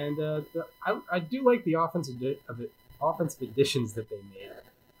 And I do like the offensive additions that they made.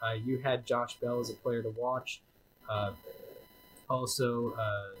 You had Josh Bell as a player to watch. Also,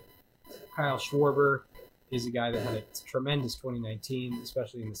 Kyle Schwarber is a guy that had a tremendous 2019,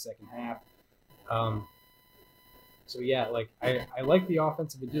 especially in the second half. So yeah, I like the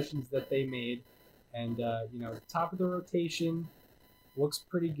offensive additions that they made, and top of the rotation looks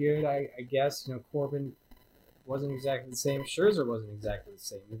pretty good. I guess Corbin wasn't exactly the same. Scherzer wasn't exactly the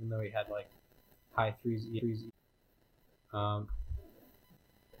same, even though he had high threes.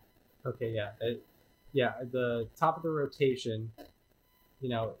 Okay, yeah, the top of the rotation,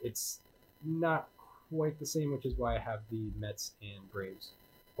 it's not quite the same, which is why I have the Mets and Braves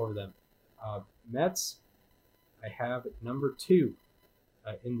over them. Mets, I have at number 2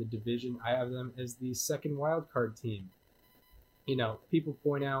 in the division. I have them as the second wild card team. People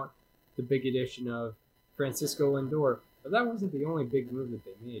point out the big addition of Francisco Lindor, but that wasn't the only big move that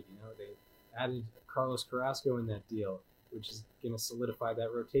they made. They added Carlos Carrasco in that deal, which is going to solidify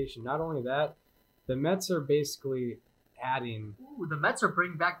that rotation. Not only that, the Mets are basically adding. Ooh, the Mets are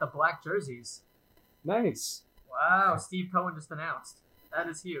bringing back the black jerseys. Nice. Wow, Steve Cohen just announced. That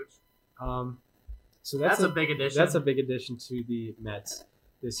is huge. So that's a big addition. That's a big addition to the Mets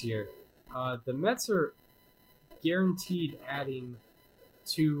this year. The Mets are guaranteed adding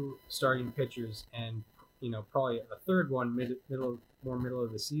 2 starting pitchers and probably a third one middle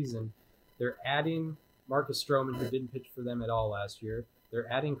of the season. They're adding Marcus Stroman, who didn't pitch for them at all last year.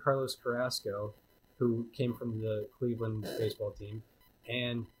 They're adding Carlos Carrasco, who came from the Cleveland baseball team,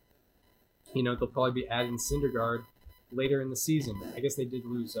 and they'll probably be adding Syndergaard later in the season. I guess they did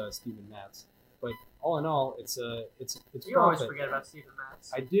lose Steven Matz, but all in all, it's you always forget about Steven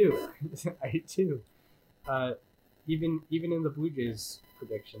Matz. I do. I do. Even in the Blue Jays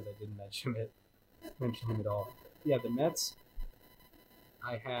predictions, I didn't mention him at all. Yeah, the Mets,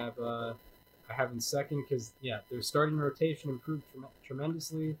 I have in second because their starting rotation improved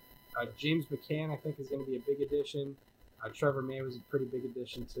tremendously. James McCann, I think, is going to be a big addition. Trevor May was a pretty big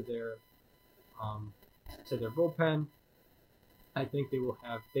addition to their bullpen. I think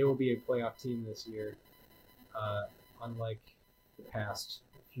they will be a playoff team this year, unlike the past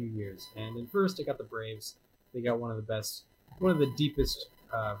few years. And in first, I got the Braves. They got one of the deepest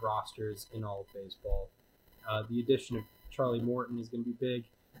rosters in all of baseball. The addition of Charlie Morton is going to be big,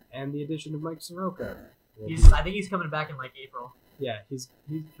 and the addition of Mike Soroka. I think he's coming back in like April. Yeah,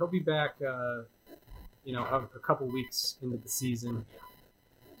 he'll be back. A couple weeks into the season,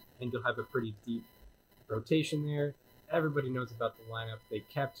 and you'll have a pretty deep rotation there. Everybody knows about the lineup. They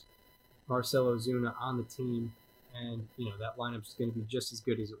kept Marcell Ozuna on the team, and that lineup's going to be just as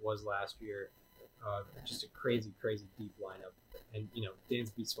good as it was last year. Just a crazy, crazy deep lineup, and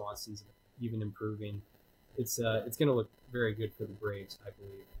Dansby Swanson's even improving. It's going to look very good for the Braves, I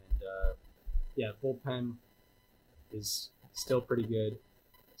believe. And bullpen is still pretty good.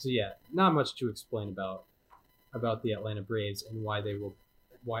 So not much to explain about the Atlanta Braves and why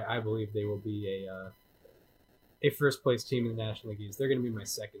I believe they will be a first place team in the National League. They're going to be my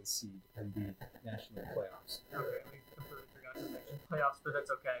second seed in the National League playoffs. Okay, we completely forgot to mention playoffs, but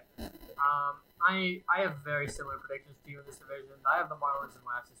that's okay. I have very similar predictions to you in this division. I have the Marlins in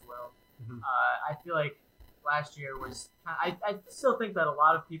last as well. Mm-hmm. I feel like last year was. I still think that a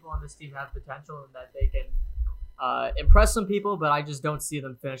lot of people on this team have potential and that they can impress some people, but I just don't see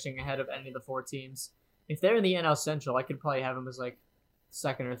them finishing ahead of any of the four teams. If they're in the NL Central, I could probably have them as like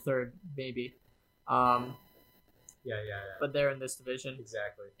second or third, maybe. Yeah. But they're in this division.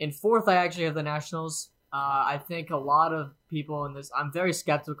 Exactly. In fourth, I actually have the Nationals. I think a lot of people in this. I'm very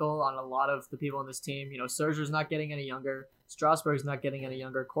skeptical on a lot of the people on this team. Scherzer's not getting any younger. Strasburg's not getting any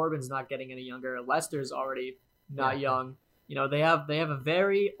younger. Corbin's not getting any younger. Lester's already not young. They have a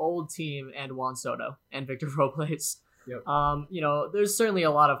very old team and Juan Soto and Victor Robles. Yep. There's certainly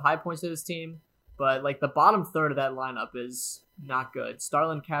a lot of high points to this team, but like the bottom third of that lineup is not good.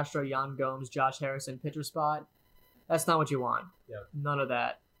 Starlin Castro, Yan Gomes, Josh Harrison, pitcher spot. That's not what you want. Yep. None of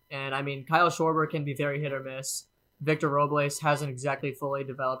that. And I mean, Kyle Schwarber can be very hit or miss. Victor Robles hasn't exactly fully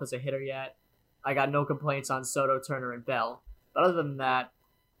developed as a hitter yet. I got no complaints on Soto, Turner, and Bell. But other than that,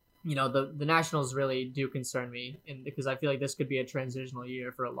 the Nationals really do concern me, because I feel like this could be a transitional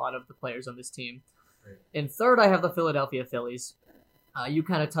year for a lot of the players on this team. Right. In third, I have the Philadelphia Phillies. You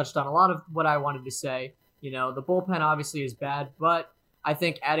kind of touched on a lot of what I wanted to say. The bullpen obviously is bad, but I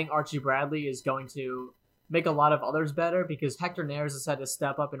think adding Archie Bradley is going to make a lot of others better, because Hector Neris has had to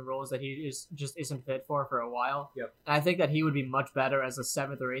step up in roles that he just isn't fit for a while. Yep. And I think that he would be much better as a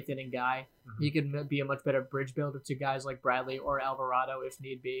 7th or 8th inning guy. Mm-hmm. He could be a much better bridge builder to guys like Bradley or Alvarado if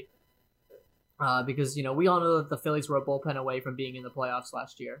need be. Because, we all know that the Phillies were a bullpen away from being in the playoffs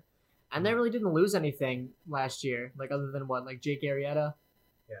last year. And they really didn't lose anything last year, like other than Jake Arrieta?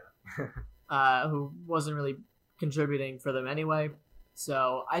 Yeah. Who wasn't really contributing for them anyway.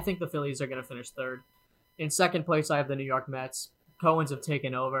 So I think the Phillies are going to finish third. In second place, I have the New York Mets. Coens have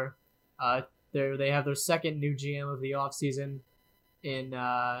taken over. They have their second new GM of the offseason in,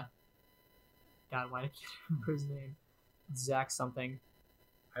 God, why can't I remember his name? Zach something.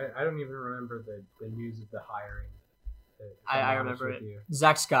 I don't even remember the news of the hiring. I remember it.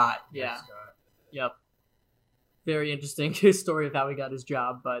 Zach Scott. Yeah. Zach Scott. Yep. Very interesting story of how he got his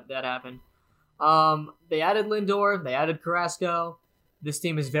job, but that happened. They added Lindor. They added Carrasco. This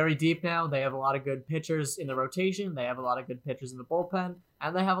team is very deep now. They have a lot of good pitchers in the rotation. They have a lot of good pitchers in the bullpen.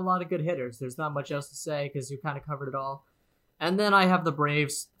 And they have a lot of good hitters. There's not much else to say because you kind of covered it all. And then I have the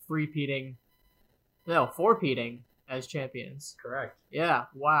Braves four-peating as champions. Correct. Yeah,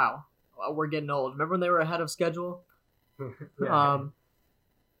 wow. We're getting old. Remember when they were ahead of schedule? Yeah.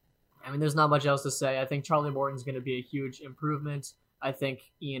 There's not much else to say. I think Charlie Morton's going to be a huge improvement. I think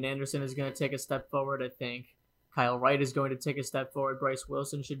Ian Anderson is going to take a step forward. I think Kyle Wright is going to take a step forward. Bryce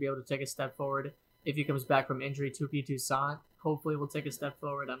Wilson should be able to take a step forward. If he comes back from injury, Tuki Toussaint hopefully will take a step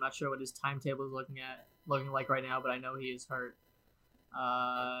forward. I'm not sure what his timetable is looking like right now, but I know he is hurt.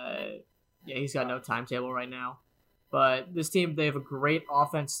 He's got no timetable right now. But this team, they have a great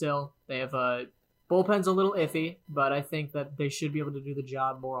offense still. They have a bullpen's a little iffy, but I think that they should be able to do the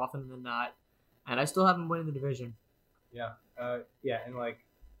job more often than not. And I still have them winning the division. Yeah. And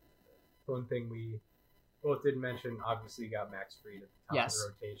one thing we both did mention, obviously you got Max Fried at the top of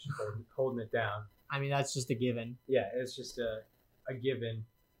the rotation, holding it down. That's just a given. Yeah, it's just a given.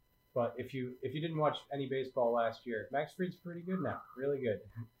 But if you didn't watch any baseball last year, Max Fried's pretty good now, really good.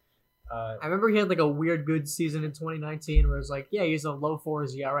 I remember he had a weird good season in 2019 where it was he's a low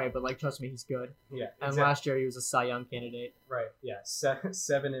 4s ERA, but trust me, he's good. Yeah, exactly. And last year he was a Cy Young candidate. Right. Yeah,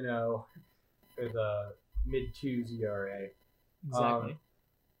 7-0 with a mid-2s ERA. Exactly.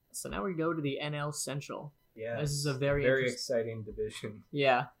 So now we go to the NL Central. Yeah, This is a very exciting division.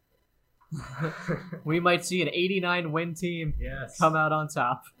 Yeah. We might see an 89 win team come out on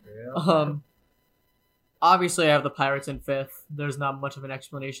top. Yeah. Obviously, I have the Pirates in 5th. There's not much of an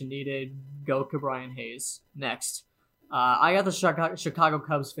explanation needed. Go Brian Hayes. Next. I got the Chicago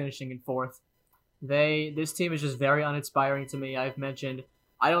Cubs finishing in 4th. This team is just very uninspiring to me. I've mentioned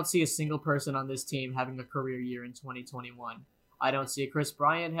I don't see a single person on this team having a career year in 2021. I don't see Chris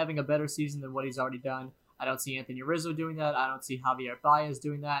Bryant having a better season than what he's already done. I don't see Anthony Rizzo doing that. I don't see Javier Baez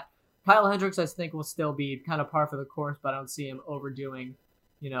doing that. Kyle Hendricks, I think, will still be kind of par for the course, but I don't see him overdoing.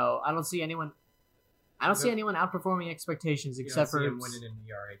 I don't see anyone outperforming expectations except for him winning an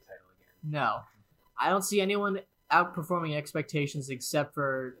ERA title again. No, I don't see anyone outperforming expectations except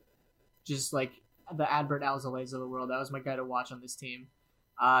for just like the Adbert Alzolay's of the world. That was my guy to watch on this team.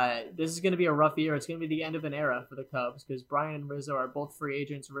 This is going to be a rough year. It's going to be the end of an era for the Cubs because Bryant and Rizzo are both free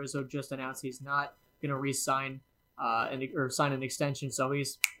agents. Rizzo just announced he's not going to re-sign or sign an extension, so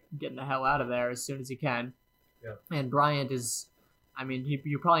he's getting the hell out of there as soon as he can. Yep. And Bryant is,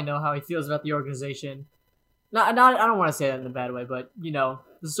 you probably know how he feels about the organization. I don't want to say that in a bad way, but the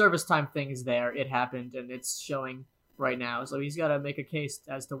service time thing is there. It happened, and it's showing right now. So he's got to make a case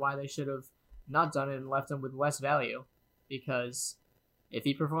as to why they should have not done it and left him with less value. Because if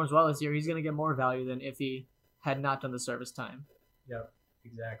he performs well this year, he's going to get more value than if he had not done the service time. Yep,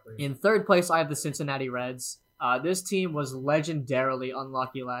 exactly. In 3rd place, I have the Cincinnati Reds. This team was legendarily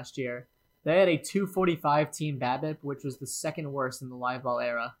unlucky last year. They had a 245 team BABIP, which was the 2nd worst in the live ball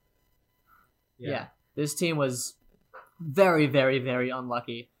era. Yeah. This team was very, very, very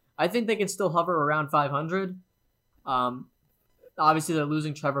unlucky. I think they can still hover around 500. Obviously, they're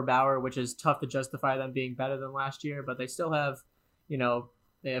losing Trevor Bauer, which is tough to justify them being better than last year, but they still have,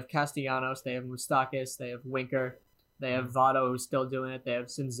 they have Castellanos, they have Moustakas, they have Winker, they have Votto, who's still doing it, they have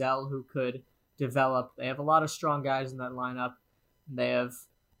Senzel, who could develop. They have a lot of strong guys in that lineup. They have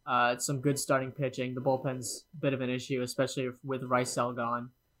some good starting pitching. The bullpen's a bit of an issue, especially with Rysel gone.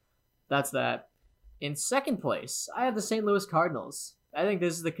 That's that. In 2nd place, I have the St. Louis Cardinals. I think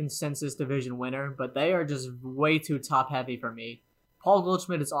this is the consensus division winner, but they are just way too top-heavy for me. Paul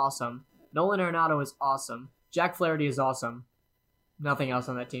Goldschmidt is awesome. Nolan Arenado is awesome. Jack Flaherty is awesome. Nothing else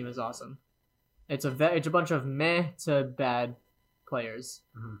on that team is awesome. It's a bunch of meh to bad players.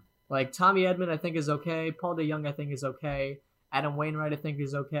 Mm-hmm. Like Tommy Edman, I think is okay. Paul DeJong, I think is okay. Adam Wainwright, I think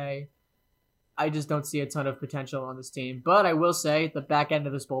is okay. I just don't see a ton of potential on this team. But I will say the back end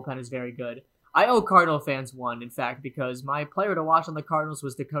of this bullpen is very good. I owe Cardinal fans one, in fact, because my player to watch on the Cardinals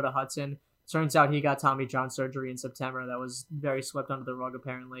was Dakota Hudson. Turns out he got Tommy John surgery in September. That was very swept under the rug,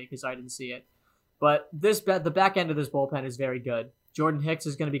 apparently, because I didn't see it. But the back end of this bullpen is very good. Jordan Hicks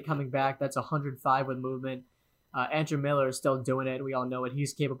is going to be coming back. That's 105 with movement. Andrew Miller is still doing it. We all know what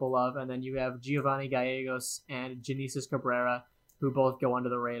he's capable of. And then you have Giovanni Gallegos and Genesis Cabrera, who both go under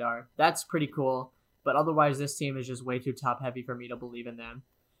the radar. That's pretty cool. But otherwise, this team is just way too top-heavy for me to believe in them.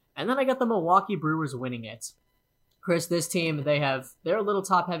 And then I got the Milwaukee Brewers winning it. Chris, this team, they're a little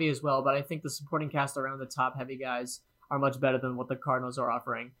top-heavy as well, but I think the supporting cast around the top-heavy guys are much better than what the Cardinals are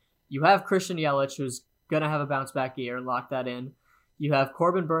offering. You have Christian Yelich, who's going to have a bounce-back year. Lock that in. You have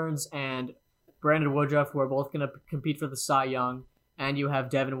Corbin Burns and Brandon Woodruff, who are both going to compete for the Cy Young. And you have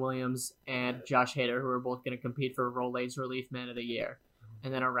Devin Williams and Josh Hader, who are both going to compete for Rolaids Relief Man of the Year.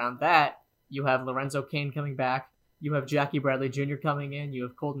 And then around that, you have Lorenzo Cain coming back. You have Jackie Bradley Jr. coming in. You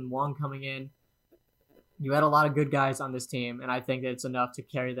have Colton Wong coming in. You had a lot of good guys on this team, and I think that it's enough to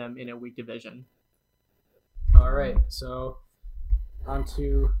carry them in a weak division. All right, so on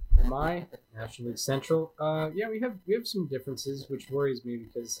to my National League Central. We have some differences, which worries me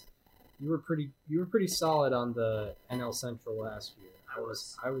because you were pretty solid on the NL Central last year.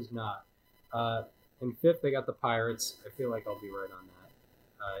 I was not. In 5th, they got the Pirates. I feel like I'll be right on that.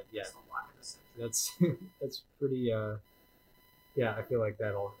 That's pretty. I feel like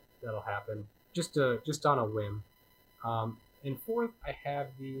that'll happen. Just on a whim. In 4th, I have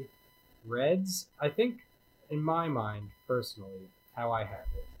the Reds. I think, in my mind, personally, how I have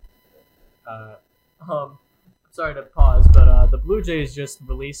it. Sorry to pause, but the Blue Jays just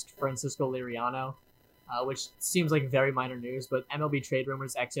released Francisco Liriano, which seems like very minor news, but MLB Trade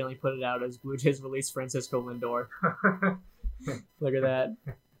Rumors accidentally put it out as Blue Jays released Francisco Lindor. Look at that.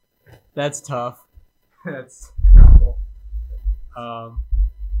 That's tough. That's terrible.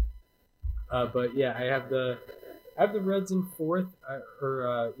 But yeah, I have the Reds in 4th.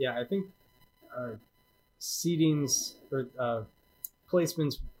 I think seedings or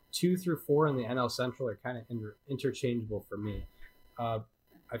placements 2 through 4 in the NL Central are kind of interchangeable for me. I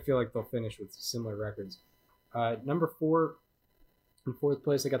feel like they'll finish with similar records. Number 4, in 4th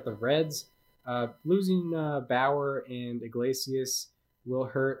place, I got the Reds. Losing Bauer and Iglesias will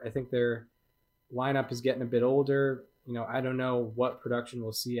hurt. I think their lineup is getting a bit older. I don't know what production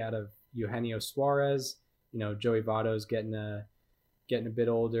we'll see out of Eugenio Suarez. Joey Votto's getting a bit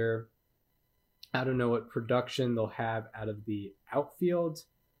older. I don't know what production they'll have out of the outfield.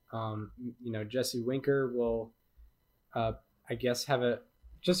 Jesse Winker will, I guess,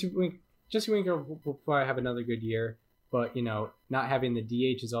 Jesse Winker will probably have another good year, but not having the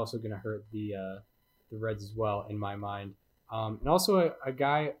DH is also going to hurt the Reds as well, in my mind. And also a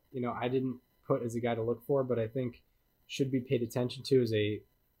guy I didn't put as a guy to look for, but I think should be paid attention to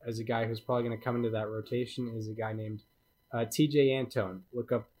as a guy who's probably going to come into that rotation is a guy named TJ Antone.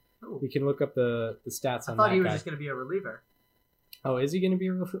 You can look up the stats on that guy. I thought he was just going to be a reliever. Oh, is he going to be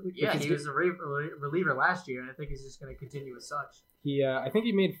a reliever? Yeah, he was a reliever last year, and I think he's just going to continue as such. I think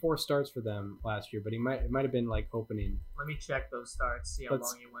he made 4 starts for them last year, but it might have been like opening. Let me check those starts, see how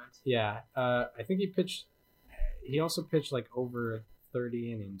long he went. Yeah, I think he pitched. He also pitched like over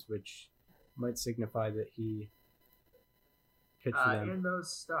 30 innings, which might signify that he pitched for them. In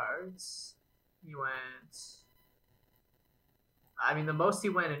those starts, he went. I mean, the most he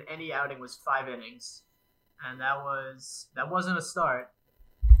went in any outing was 5 innings, and that wasn't a start.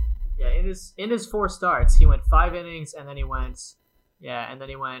 Yeah, in his 4 starts, he went 5 innings, and then he went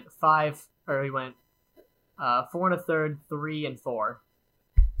 5, or he went 4 1/3, 3 and 4.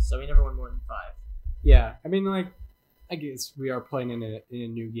 So he never went more than 5. Yeah, I mean, I guess we are playing in a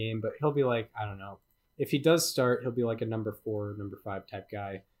new game, but he'll be like, I don't know. If he does start, he'll be like a number 4, number 5 type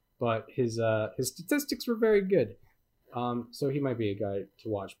guy. But his statistics were very good. So he might be a guy to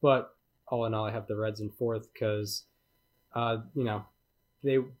watch. But all in all, I have the Reds in 4th because,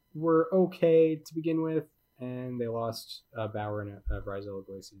 they were okay to begin with, and they lost Bauer and Raisel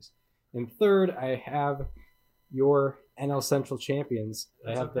Iglesias. In 3rd, I have your NL Central champions.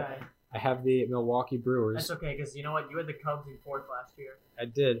 I have the Milwaukee Brewers. That's okay, because you know what? You had the Cubs in 4th last year. I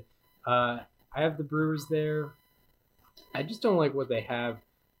did. I have the Brewers there. I just don't like what they have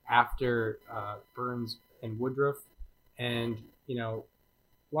after Burns and Woodruff. And,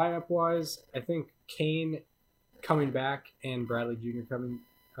 lineup-wise, I think Kane coming back and Bradley Jr. coming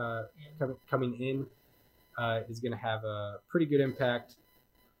in is going to have a pretty good impact.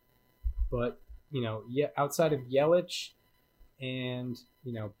 But, outside of Yelich and,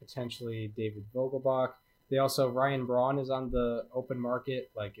 potentially David Vogelbach, they also, Ryan Braun is on the open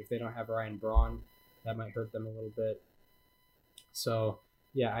market. Like, if they don't have Ryan Braun, that might hurt them a little bit. So,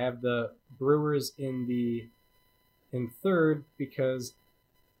 yeah, I have the Brewers in 3rd because,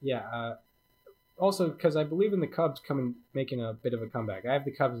 also because I believe in the Cubs making a bit of a comeback. I have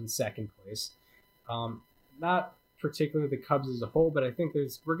the Cubs in 2nd place. Not particularly the Cubs as a whole, but I think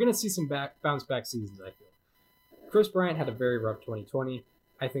we're going to see some bounce back seasons, I feel. Chris Bryant had a very rough 2020.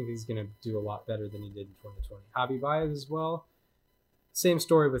 I think he's going to do a lot better than he did in 2020. Javi Baez as well. Same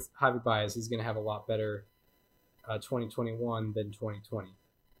story with Javi Baez. He's going to have a lot better 2021 than 2020.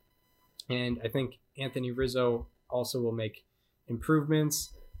 And I think Anthony Rizzo also will make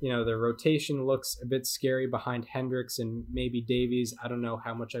improvements. Their rotation looks a bit scary behind Hendricks and maybe Davies. I don't know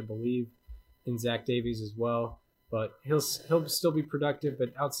how much I believe in Zach Davies as well, but he'll still be productive.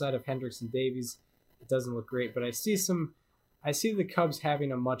 But outside of Hendricks and Davies, it doesn't look great. But I see the Cubs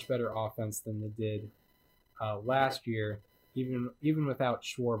having a much better offense than they did last year, even without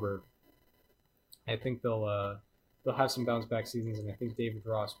Schwarber. I think they'll have some bounce back seasons, and I think David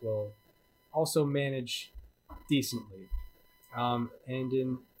Ross will also manage decently. And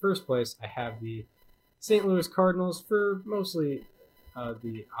in 1st place, I have the St. Louis Cardinals for mostly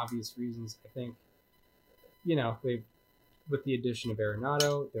the obvious reasons. I think, they've, with the addition of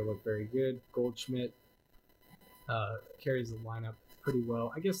Arenado, they look very good. Goldschmidt carries the lineup pretty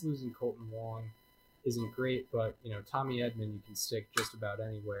well. I guess losing Colton Wong isn't great, but, Tommy Edman you can stick just about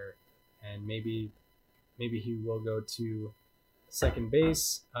anywhere, and maybe he will go to 2nd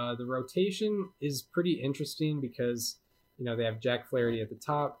base. The rotation is pretty interesting because, they have Jack Flaherty at the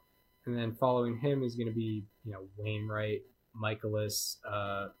top, and then following him is going to be, Wainwright, Michaelis,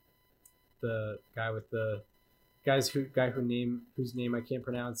 the guy with the whose name I can't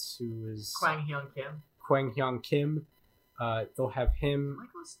pronounce, who is Kwang Hyun Kim. Kwang Hyun Kim. They'll have him.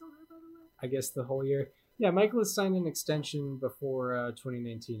 Michaelis still there, by the way? I guess the whole year. Yeah, Michaelis signed an extension before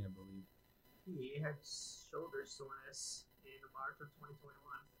 2019, I believe. He had shoulder soreness in March of 2021.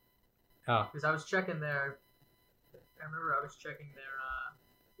 Oh. Because I was checking their. I remember I was checking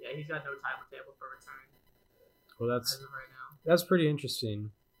their. He's got no timetable for return. Well, that's as of right now. That's pretty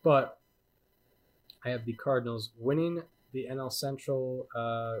interesting. But I have the Cardinals winning the NL Central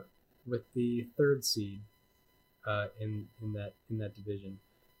with the 3rd seed in that division.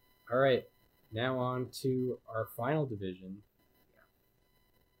 All right, now on to our final division,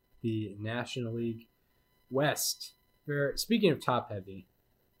 the National League West. Speaking of top heavy,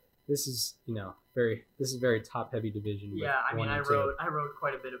 this is very top heavy division. Yeah, I mean, I wrote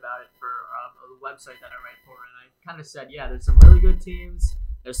quite a bit about it for a website that I write for, and I kind of said, yeah, there's some really good teams,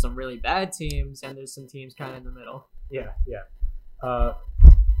 there's some really bad teams, and there's some teams kind of in the middle. Yeah.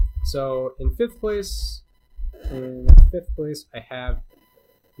 So in fifth place, I have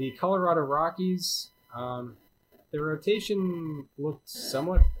the Colorado Rockies. The rotation looked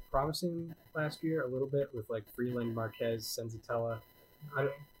somewhat promising last year, a little bit with like Freeland, Marquez, Senzatella,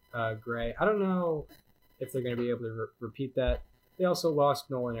 Gray. I don't know if they're going to be able to repeat that. They also lost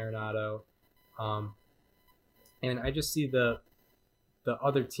Nolan Arenado, and I just see the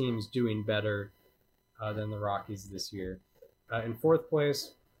other teams doing better than the Rockies this year. In fourth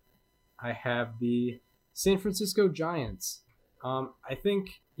place, I have the San Francisco Giants. I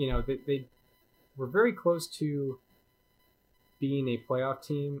think they were very close to being a playoff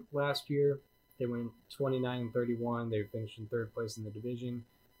team last year. They went 29-31. They finished in third place in the division.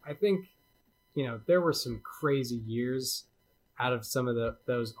 I think there were some crazy years out of some of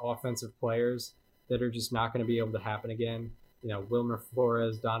those offensive players that are just not going to be able to happen again. Wilmer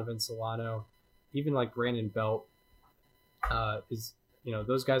Flores, Donovan Solano, even like Brandon Belt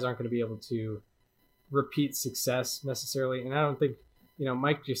those guys aren't going to be able to repeat success necessarily. And I don't think,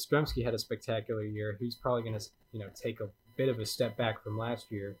 Mike Yastrzemski had a spectacular year. He's probably going to, take a bit of a step back from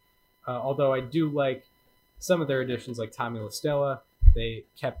last year. Although I do like some of their additions, like Tommy La Stella. They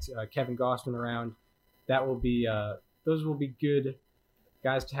kept Kevin Gossman around. Those will be good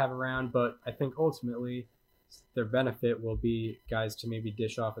guys to have around, but I think ultimately their benefit will be guys to maybe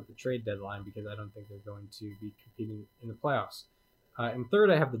dish off at the trade deadline, because I don't think they're going to be competing in the playoffs. And third,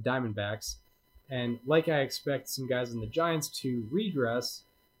 I have the Diamondbacks. And like I expect some guys in the Giants to regress,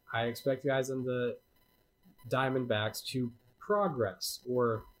 I expect guys in the Diamondbacks to progress,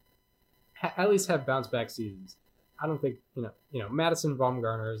 or at least have bounce back seasons. I don't think, Madison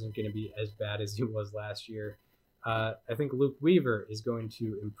Bumgarner isn't going to be as bad as he was last year. I think Luke Weaver is going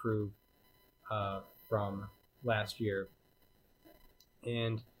to improve from last year.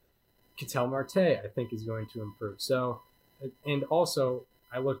 And Ketel Marte, I think, is going to improve. So, and also,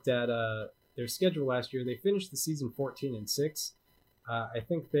 I looked at their schedule last year. They finished the season 14-6. I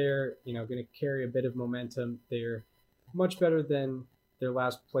think they're, going to carry a bit of momentum. They're much better than their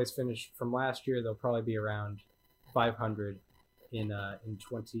last place finish from last year. They'll probably be around 500 in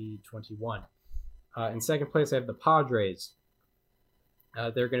 2021. In second place, I have the Padres.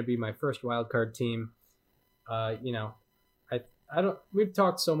 They're going to be my first wild card team. I don't. We've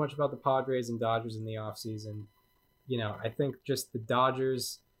talked so much about the Padres and Dodgers in the offseason. I think just the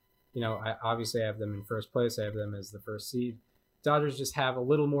Dodgers. I obviously have them in first place. I have them as the first seed. Dodgers just have a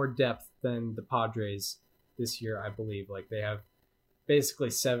little more depth than the Padres this year, I believe. Like, they have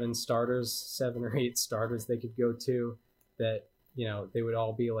basically 7 or 8 starters they could go to that, they would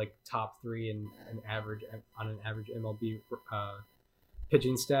all be like top 3 in an average MLB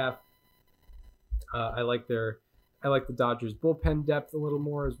pitching staff. I like the Dodgers bullpen depth a little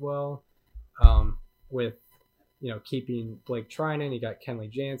more as well. With keeping Blake Trinan, you got Kenley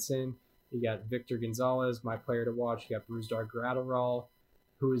Jansen, you got Victor Gonzalez, my player to watch. You got Brusdar Graterol,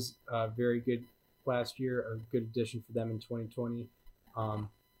 who was very good last year, a good addition for them in 2020.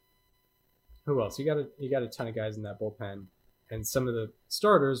 Who else? You got a ton of guys in that bullpen, and some of the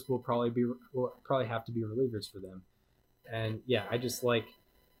starters will probably have to be relievers for them. And yeah, I just like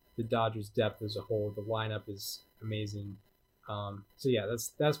the Dodgers' depth as a whole. The lineup is amazing. So yeah,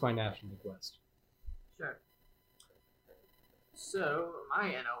 that's my National League West. Sure. So my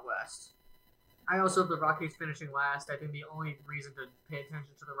NL West, I also have the Rockies finishing last. I think the only reason to pay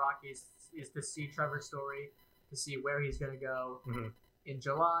attention to the Rockies is to see Trevor Story, to see where he's going to go in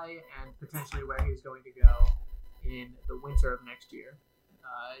July, and potentially where he's going to go in the winter of next year.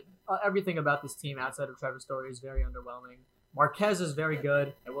 Everything about this team outside of Trevor Story is very underwhelming. Marquez is very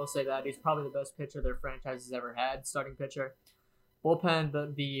good. I will say that. He's probably the best pitcher their franchise has ever had, starting pitcher.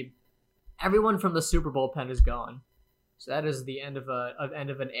 Bullpen, everyone from the Super bullpen is gone. So that is the end of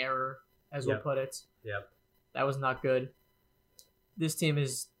an era, as we'll put it. Yep. That was not good. This team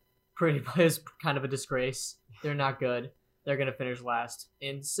is kind of a disgrace. They're not good. They're going to finish last.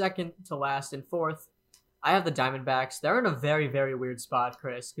 In second to last and fourth, I have the Diamondbacks. They're in a very, very weird spot,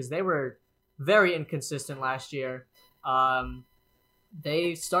 Chris, because they were very inconsistent last year.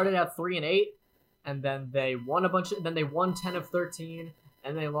 They started at 3-8, and then they won then they won 10 of 13,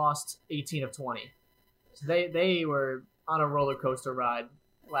 and they lost 18 of 20. So they were on a roller coaster ride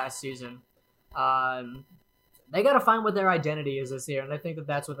last season. They got to find what their identity is this year, and I think that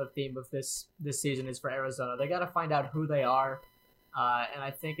that's what the theme of this season is for Arizona. They got to find out who they are, and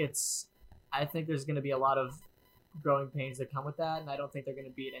I think there's going to be a lot of growing pains that come with that, and I don't think they're going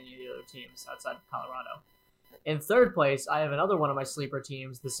to beat any of the other teams outside of Colorado. In third place, I have another one of my sleeper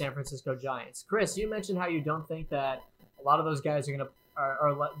teams, the San Francisco Giants. Chris, you mentioned how you don't think that a lot of those guys are going to,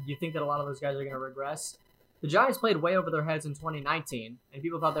 or you think that a lot of those guys are going to regress. The Giants played way over their heads in 2019, and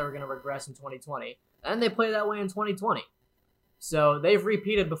people thought they were going to regress in 2020. And they played that way in 2020. So they've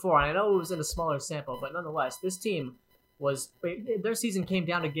repeated before, and I know it was in a smaller sample, but nonetheless, this team their season came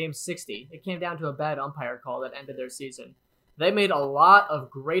down to game 60. It came down to a bad umpire call that ended their season. They made a lot of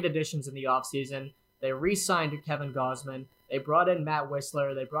great additions in the offseason. They re-signed Kevin Gausman. They brought in Matt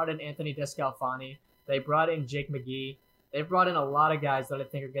Whistler. They brought in Anthony Descalfani. They brought in Jake McGee. They've brought in a lot of guys that I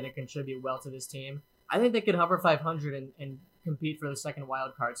think are going to contribute well to this team. I think they could hover 500 and compete for the second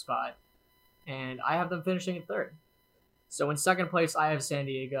wild card spot. And I have them finishing in third. So in second place, I have San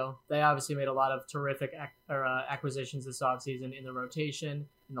Diego. They obviously made a lot of terrific acquisitions this offseason in the rotation,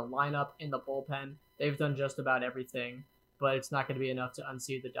 in the lineup, in the bullpen. They've done just about everything, but it's not going to be enough to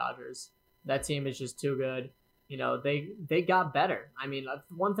unseat the Dodgers. That team is just too good. You know, they got better. I mean,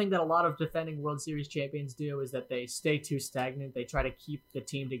 one thing that a lot of defending World Series champions do is that they stay too stagnant. They try to keep the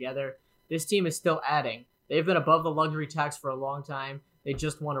team together. This team is still adding. They've been above the luxury tax for a long time. They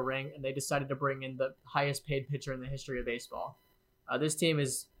just won a ring, and they decided to bring in the highest paid pitcher in the history of baseball. This team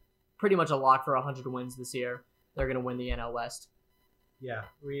is pretty much a lock for 100 wins this year. They're going to win the NL West. Yeah,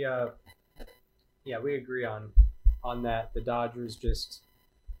 we agree on that. The Dodgers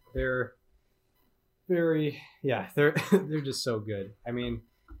they're just so good. I mean,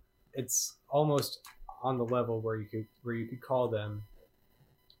 it's almost on the level where you could call them,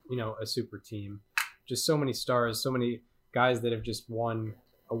 a super team. Just so many stars, so many guys that have just won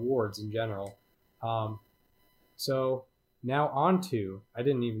awards in general. So now I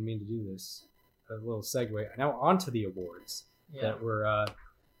didn't even mean to do this, a little segue. Now on to the awards that we're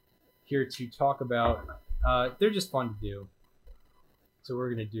here to talk about. They're just fun to do. So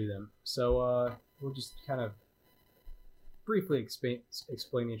we're going to do them. So we'll just kind of briefly explain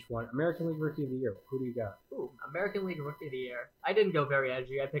each one. American League Rookie of the Year. Who do you got? Ooh, American League Rookie of the Year. I didn't go very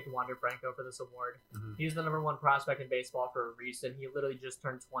edgy. I picked Wander Franco for this award. Mm-hmm. He's the number one prospect in baseball for a reason. He literally just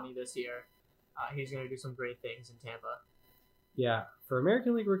turned 20 this year. He's going to do some great things in Tampa. Yeah, for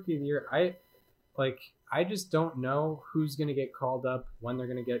American League Rookie of the Year, I just don't know who's going to get called up, when they're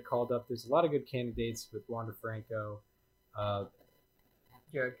going to get called up. There's a lot of good candidates with Wander Franco,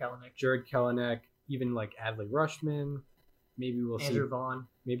 Jared Kelenic, even like Adley Rutschman. Maybe we'll Andrew Vaughn.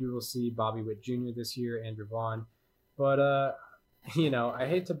 Maybe we'll see Bobby Witt Jr. this year, Andrew Vaughn. But I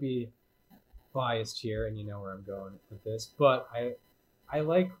hate to be biased here, and you know where I'm going with this. But I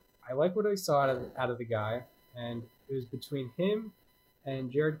like what I saw out of the guy, and it was between him and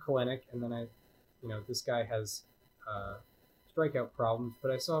Jared Kelenic, and then this guy has strikeout problems,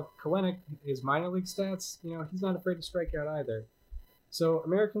 but I saw Kelenic, his minor league stats. He's not afraid to strike out either. So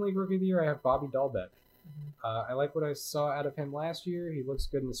American League Rookie of the Year, I have Bobby Dahlbeck. I like what I saw out of him last year. He looks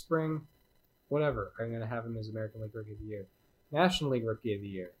good in the spring. Whatever. I'm going to have him as American League Rookie of the Year. National League Rookie of the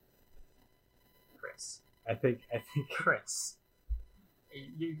Year. Chris. I think. Chris.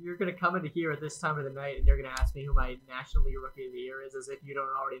 You're going to come into here at this time of the night and you're going to ask me who my National League Rookie of the Year is as if you don't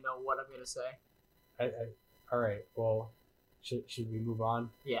already know what I'm going to say. All right. Well, should we move on?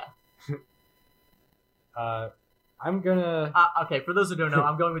 Yeah. I'm gonna. Okay, for those who don't know,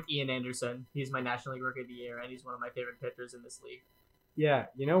 I'm going with Ian Anderson. He's my National League Rookie of the Year, and he's one of my favorite pitchers in this league. Yeah,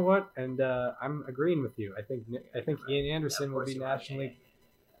 you know what? And I'm agreeing with you. I think Ian Anderson will be National League.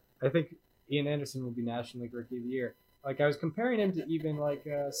 I think Ian Anderson will be National League Rookie of the Year. Like, I was comparing him to even like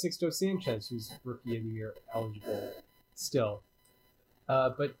Sixto Sanchez, who's Rookie of the Year eligible still.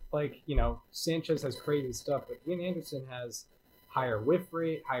 But Sanchez has crazy stuff, but Ian Anderson has higher whiff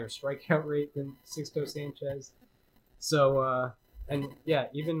rate, higher strikeout rate than Sixto Sanchez. So, Anderson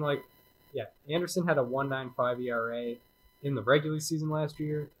had a 1.95 ERA in the regular season last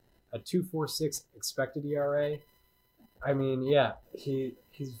year, a 2.46 expected ERA. I mean, yeah,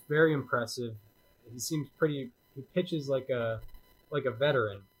 he's very impressive. He seems he pitches like a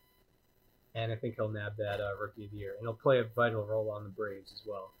veteran, and I think he'll nab that Rookie of the Year, and he'll play a vital role on the Braves as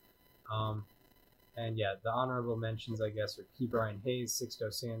well. The honorable mentions, I guess, are Ke'Bryan Hayes,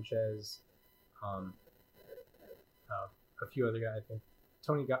 Sixto Sanchez, a few other guys. I think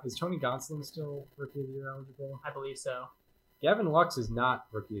is Tony Gonsolin still Rookie of the Year eligible? I believe so. Gavin Lux is not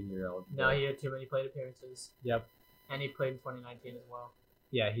Rookie of the Year eligible. No, he had too many plate appearances. Yep. And he played in 2019 as well.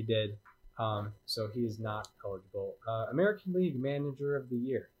 Yeah, he did. So he's not eligible. American League Manager of the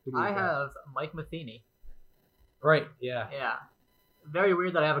Year. I have Mike Matheny. Right. Yeah. Yeah. Very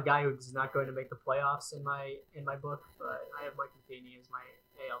weird that I have a guy who's not going to make the playoffs in my book, but I have Mike Matheny as my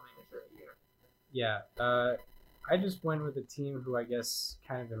AL manager of the year. Yeah. I just went with a team who I guess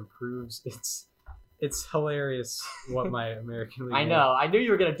kind of improves. It's hilarious what my American League. I know. I knew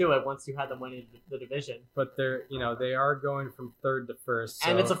you were going to do it once you had them winning the division. But they are going from third to first.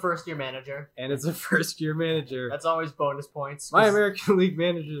 And it's a first-year manager. That's always bonus points. My American League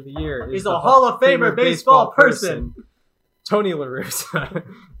Manager of the Year is He's a Hall of Famer baseball person. Tony La Russa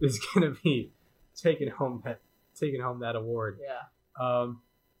is going to be taking home that award. Yeah.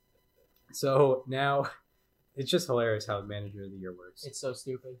 So now it's just hilarious how the Manager of the Year works. It's so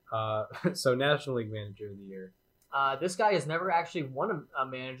stupid. So National League Manager of the Year. This guy has never actually won a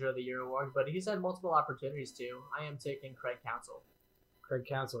Manager of the Year award, but he's had multiple opportunities to. I am taking Craig Counsell. Craig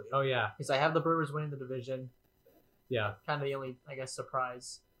Counsell. Oh, yeah. Because I have the Brewers winning the division. Yeah. Kind of the only, I guess,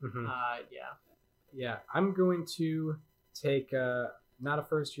 surprise. Mm-hmm. Yeah. Yeah. I'm going to take not a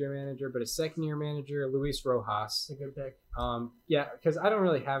first-year manager, but a second-year manager, Luis Rojas. It's a good pick. Yeah, because I don't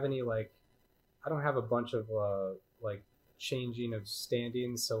really have any, I don't have a bunch of, changing of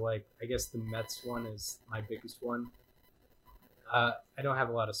standings, so, I guess the Mets one is my biggest one. I don't have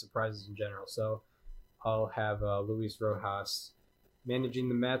a lot of surprises in general, so I'll have Luis Rojas managing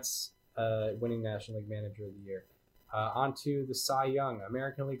the Mets, winning National League Manager of the Year. On to the Cy Young,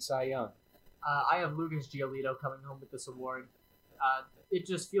 American League Cy Young. I have Lucas Giolito coming home with this award. It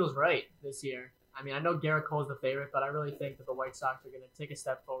just feels right this year. I mean, I know Garrett Cole's the favorite, but I really think that the White Sox are going to take a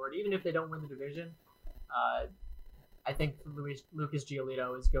step forward. Even if they don't win the division, I think Lucas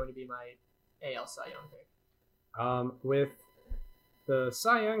Giolito is going to be my AL Cy Young pick. With the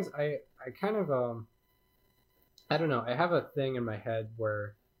Cy Youngs, I kind of, I don't know. I have a thing in my head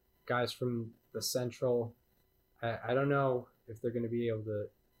where guys from the Central, I don't know if they're going to be able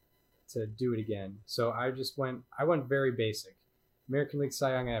to do it again. So I went very basic. American League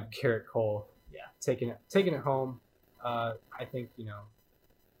Cy Young, I have Garrett Cole. Yeah. Taking it home. I think,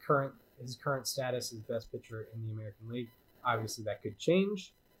 his current status is best pitcher in the American League. Obviously that could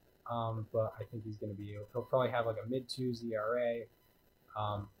change. But I think he'll probably have a mid-twos ERA.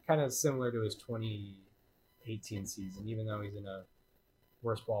 Kind of similar to his 2018 season, even though he's in a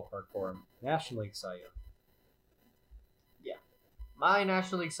worse ballpark for him. National League Cy Young. Yeah. My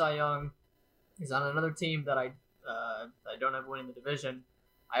National League Cy Young is on another team that I don't have winning the division.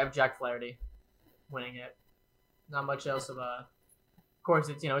 I have Jack Flaherty winning it. Not much else of a... Of course,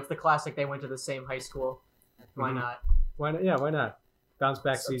 it's the classic. They went to the same high school. Why Mhm. not? Why not? Yeah, why not? Bounce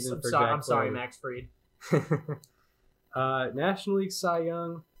back season for Jack I'm sorry, Flaherty. Max Fried. National League Cy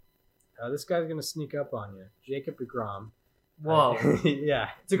Young. This guy's gonna sneak up on you, Jacob DeGrom. Whoa. Yeah,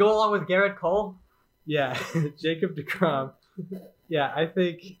 To go along with Garrett Cole? yeah, Jacob DeGrom. Yeah, I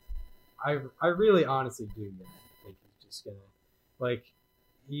think I really honestly do think he's just gonna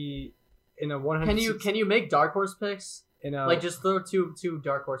he in a 100. Can you make dark horse picks? in a Just throw two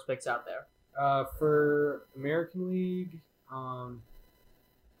dark horse picks out there. for American League. For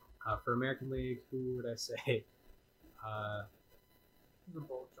American League, who would I say? I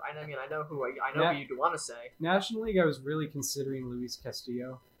know who you'd want to say. National League, I was really considering Luis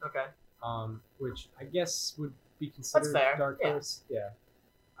Castillo, Okay. which I guess would be considered fair, dark yeah. horse. Yeah.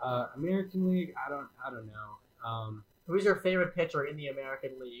 American League, I don't know. Who's your favorite pitcher in the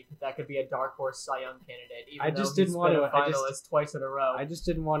American League that could be a dark horse Cy Young candidate? Even I though just he's didn't want been to- a finalist twice in a row. I just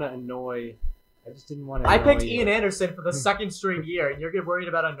didn't want to annoy. I picked Ian Anderson for the second straight year, and you're worried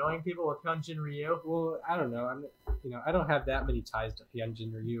about annoying people with Hyunjin Ryu. Well, I don't know. I don't have that many ties to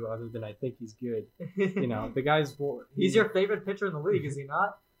Hyunjin Ryu other than I think he's good. The guy's. He's your favorite pitcher in the league, is he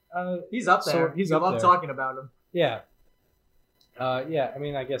not? He's up So there. he's You up love there. talking about him. Yeah. Yeah. I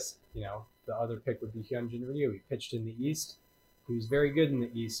mean, I guess the other pick would be Hyunjin Ryu. He pitched in the East. He was very good in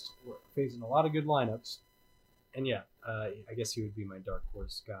the East, facing a lot of good lineups. And yeah, I guess he would be my dark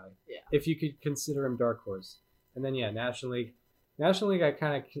horse guy. Yeah. If you could consider him dark horse. And then yeah, National League. National League, I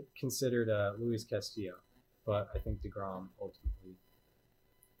kind of considered Luis Castillo, but I think DeGrom ultimately,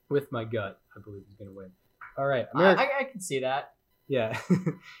 with my gut, I believe he's going to win. All right, I can see that. yeah,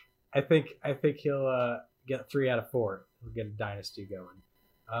 I think he'll get 3 out of 4. He'll get a dynasty going.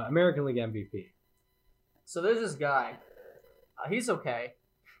 American League MVP. So there's this guy. He's okay.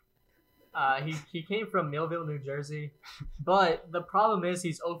 He came from Millville, New Jersey, but the problem is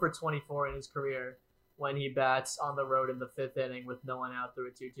he's 0 for 24 in his career when he bats on the road in the 5th inning with no one out through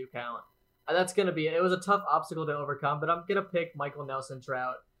a 2-2 count. That's gonna be. It was a tough obstacle to overcome, but I'm gonna pick Michael Nelson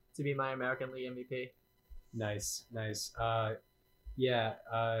Trout to be my American League MVP. Nice. Yeah,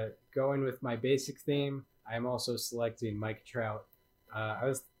 going with my basic theme, I'm also selecting Mike Trout. I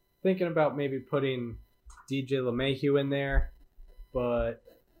was thinking about maybe putting DJ LeMahieu in there, but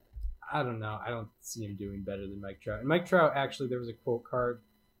I don't know. I don't see him doing better than Mike Trout. And Mike Trout, actually, there was a quote card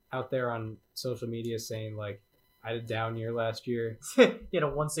out there on social media saying, like, I had a down year last year. He had a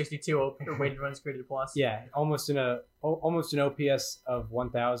 162 weighted runs created plus. Yeah, almost an OPS of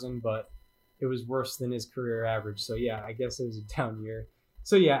 1,000, but it was worse than his career average. So, yeah, I guess it was a down year.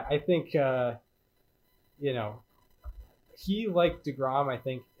 So, yeah, I think, he, like DeGrom, I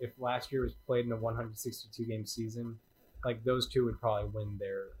think if last year was played in a 162-game season, like those two would probably win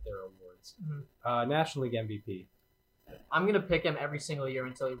their awards. Mhm. National League MVP. I'm going to pick him every single year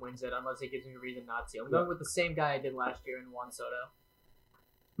until he wins it, unless he gives me a reason not to. I'm going with the same guy I did last year in Juan Soto.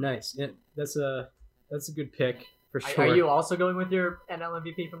 Nice. Yeah, that's a good pick for sure. Are you also going with your NL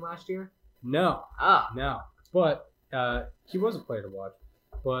MVP from last year? No. Ah. No. But he was a player to watch.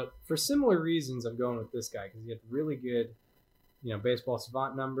 But for similar reasons, I'm going with this guy because he had really good, baseball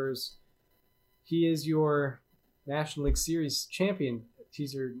savant numbers. He is your National League Series champion.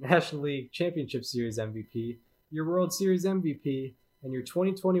 He's your National League Championship Series MVP, your World Series MVP, and your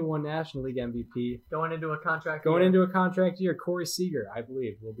 2021 National League MVP. Going into a contract year, Corey Seager, I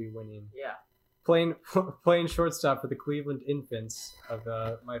believe, will be winning. Yeah. Playing shortstop for the Cleveland Infants of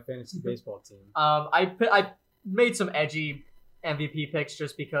my fantasy baseball team. I made some edgy MVP picks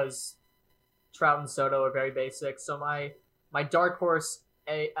just because Trout and Soto are very basic. So my dark horse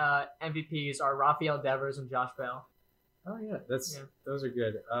MVPs are Rafael Devers and Josh Bell. Oh yeah, those are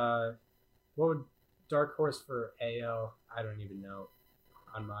good. What would dark horse for AL? I don't even know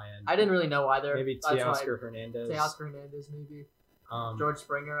on my end. I didn't really know either. Maybe Teoscar Hernandez. Teoscar Hernandez, maybe. George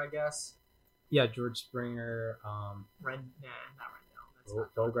Springer, I guess. Yeah, George Springer. Not Rendon. That's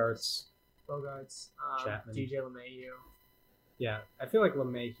not Bogarts. Chapman. DJ LeMahieu. Yeah, I feel like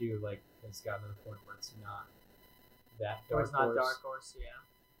LeMahieu has gotten to the point where it's not that dark It's not horse. dark horse, yeah.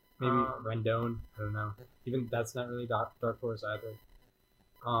 Maybe Rendon. I don't know. Even that's not really dark horse either.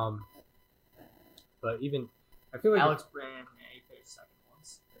 But even I feel like Alex Brand, he finished second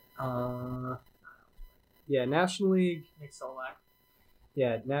once. Yeah, National League. Nick Solak.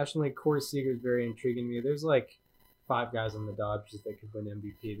 Yeah, National League. Corey Seager is very intriguing to me. There's 5 guys on the Dodgers that could win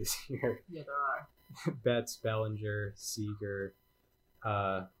MVP this year. Yeah, there are. Betts, Bellinger, Seager.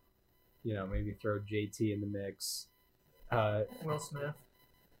 Maybe throw JT in the mix. Will Smith.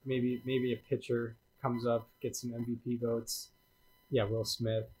 Maybe a pitcher comes up, gets some MVP votes. Yeah, Will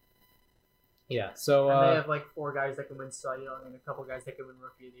Smith. Yeah, so and they have 4 guys that can win Cy Young and a couple guys that can win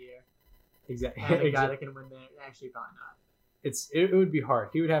Rookie of the Year. Exactly. And a guy that can win actually probably not. It would be hard.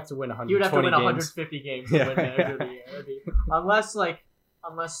 He would have to win 120 He would have to win games. 150 games to win Manager of the Year.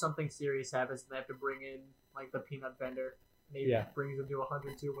 Unless something serious happens and they have to bring in the peanut vendor. Maybe brings them to a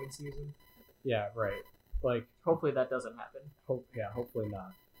 102 win season. Yeah, right. Hopefully that doesn't happen. Hopefully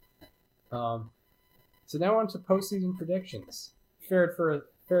not. So now on to postseason predictions.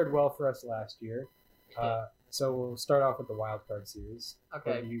 Fared well for us last year. So we'll start off with the wild card series.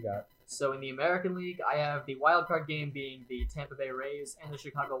 Okay. What do you got? So in the American League, I have the wild card game being the Tampa Bay Rays and the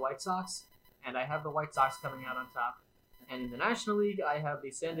Chicago White Sox, and I have the White Sox coming out on top. And in the National League, I have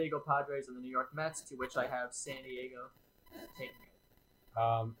the San Diego Padres and the New York Mets, to which I have San Diego taking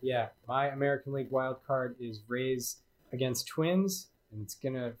it. My American League wild card is Rays against Twins, and it's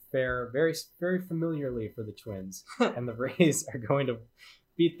gonna fare very, very familiarly for the Twins, and the Rays are going to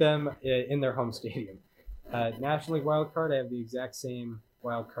beat them in their home stadium. National League wild card, I have the exact same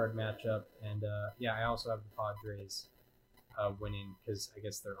wild card matchup, and I also have the Padres winning because I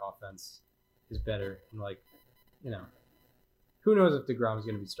guess their offense is better, and who knows if DeGrom is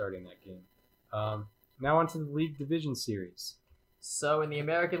going to be starting that game. Now on to the League Division Series. So in the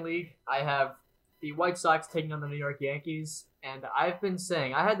American League, I have the White Sox taking on the New York Yankees, and I've been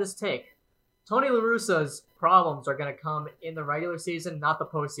saying, I had this take, Tony La Russa's problems are going to come in the regular season, not the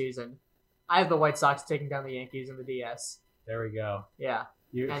postseason. I have the White Sox taking down the Yankees in the DS. There we go. Yeah.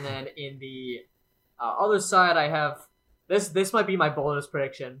 And then in the other side, I have this might be my boldest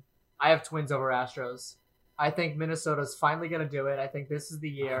prediction. I have Twins over Astros. I think Minnesota's finally going to do it. I think this is the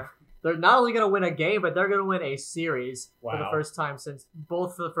year. They're not only going to win a game, but they're going to win a series for the first time since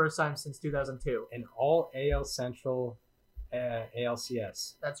 2002. And all AL Central,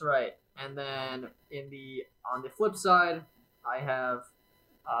 ALCS. That's right. And then on the flip side, I have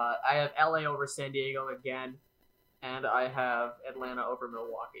LA over San Diego again, and I have Atlanta over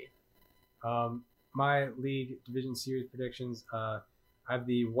Milwaukee. My league division series predictions. I have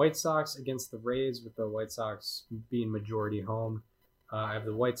the White Sox against the Rays, with the White Sox being majority home. I have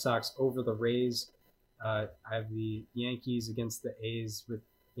the White Sox over the Rays. I have the Yankees against the A's, with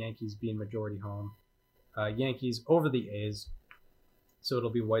Yankees being majority home. Yankees over the A's. So it'll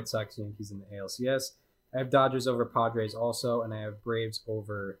be White Sox, Yankees in the ALCS. I have Dodgers over Padres also, and I have Braves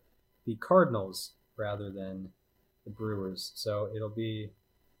over the Cardinals rather than the Brewers. So it'll be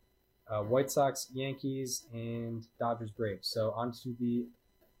White Sox, Yankees, and Dodgers, Braves. So on to the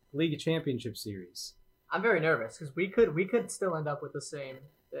League Championship Series. I'm very nervous because we could still end up with the same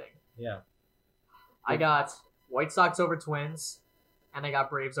thing. Yeah. I got White Sox over Twins, and I got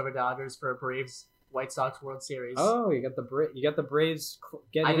Braves over Dodgers for a Braves White Sox World Series. Oh, you got the Braves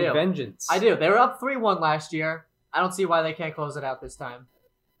getting I do. vengeance. I do. They were up 3-1 last year. I don't see why they can't close it out this time.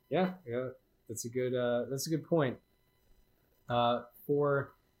 Yeah, that's a good point.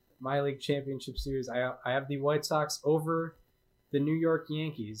 For my League Championship Series, I have the White Sox over the New York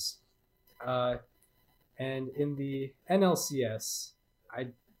Yankees, and in the NLCS, I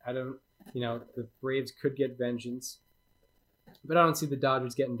don't, the Braves could get vengeance, but I don't see the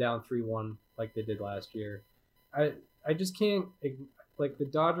Dodgers getting down 3-1 like they did last year. I just can't, like, the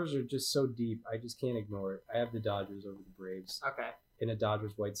Dodgers are just so deep. I just can't ignore it. I have the Dodgers over the Braves Okay. in a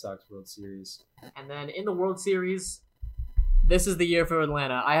Dodgers-White Sox World Series. And then in the World Series, this is the year for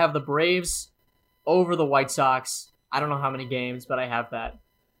Atlanta. I have the Braves over the White Sox. I don't know how many games, but I have that.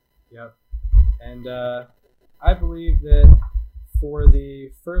 Yep. And I believe that for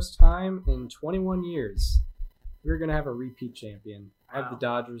the first time in 21 years, we're going to have a repeat champion. I have the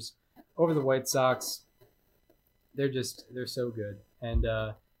Dodgers over the White Sox. They're so good. And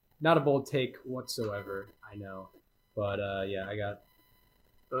not a bold take whatsoever, I know. But yeah,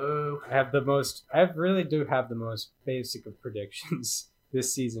 Boo. I really do have the most basic of predictions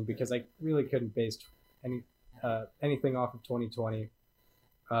this season because I really couldn't base anything off of 2020.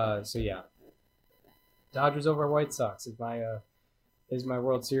 So yeah, Dodgers over White Sox is my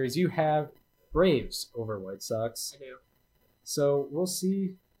World Series. You have Braves over White Sox. I do. So we'll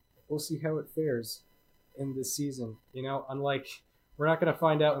see how it fares in this season. Unlike we're not going to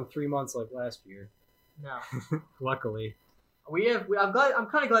find out in 3 months like last year. No. Luckily. I'm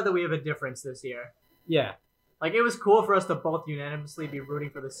kind of glad that we have a difference this year. Yeah. Like, it was cool for us to both unanimously be rooting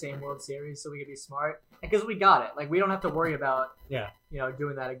for the same World Series so we could be smart. Because we got it. Like, we don't have to worry about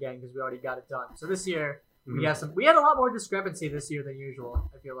doing that again because we already got it done. So this year, we had a lot more discrepancy this year than usual,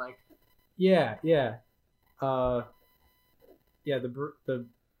 I feel like. Yeah. The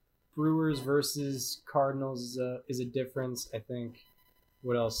Brewers versus Cardinals is a difference, I think.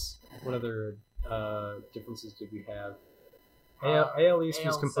 What else? What other differences did we have? AL East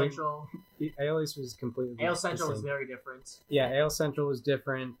was completely. AL East was completely. AL Central was very different. Yeah, AL Central was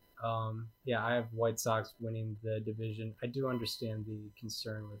different. I have White Sox winning the division. I do understand the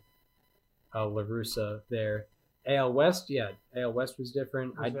concern with La Russa there. AL West, AL West was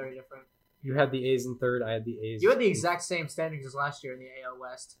different. It was very different. You had the A's in third. I had the A's. You had the exact same standings as last year in the AL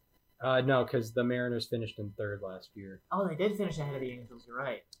West. No, because the Mariners finished in third last year. Oh, they did finish ahead of the Angels. You're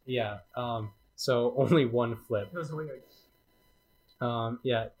right. Yeah. So only one flip. It was weird.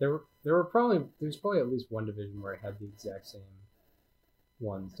 There's probably at least one division where I had the exact same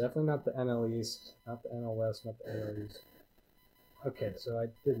ones. Definitely not the NL East, not the NL West, not the AL East. Okay, so I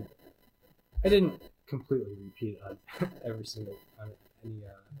didn't completely repeat on every single any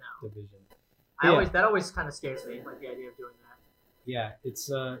division. That always kind of scares me, like the idea of doing that. Yeah, it's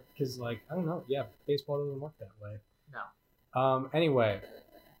because I don't know. Yeah, baseball doesn't work that way. No. Anyway,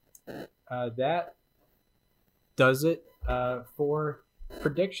 that does it for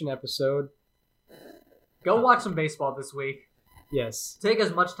prediction episode. Go watch some baseball this week. Yes. Take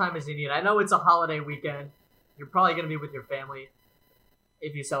as much time as you need. I know it's a holiday weekend. You're probably going to be with your family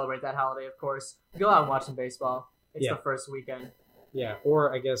if you celebrate that holiday, of course. Go out and watch some baseball. It's the first weekend. Yeah,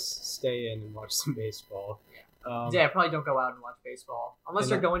 or I guess stay in and watch some baseball. Probably don't go out and watch baseball. Unless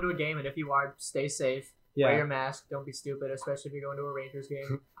you're going to a game, and if you are, stay safe. Wear your mask. Don't be stupid, especially if you're going to a Rangers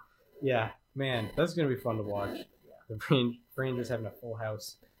game. Yeah, man, that's going to be fun to watch. Yeah. The Rangers having a full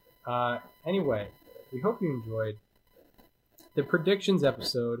house. Anyway, we hope you enjoyed the predictions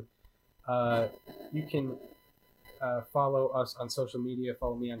episode. You can follow us on social media.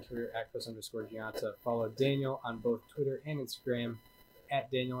 Follow me on Twitter at Chris_Gianta. Follow Daniel on both Twitter and Instagram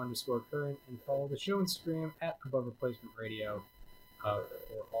at Daniel_current. And follow the show Instagram at Above Replacement Radio for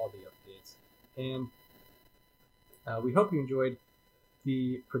all the updates. And we hope you enjoyed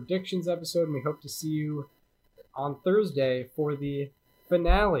the predictions episode. And we hope to see you on Thursday for the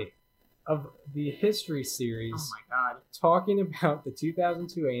finale of the history series. Oh my God. Talking about the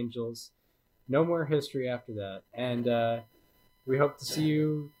 2002 Angels. No more history after that. And we hope to see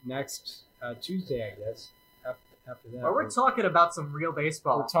you next Tuesday, I guess, after that. But we're talking about some real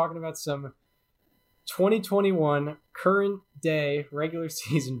baseball. We're talking about some 2021 current day regular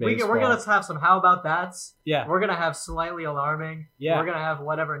season baseball. We're going to have some how about that's. Yeah. We're going to have slightly alarming. Yeah. We're going to have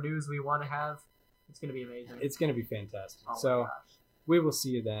whatever news we want to have. It's gonna be amazing. It's going to be fantastic. Oh my So gosh. we will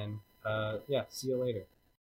see you then. See you later.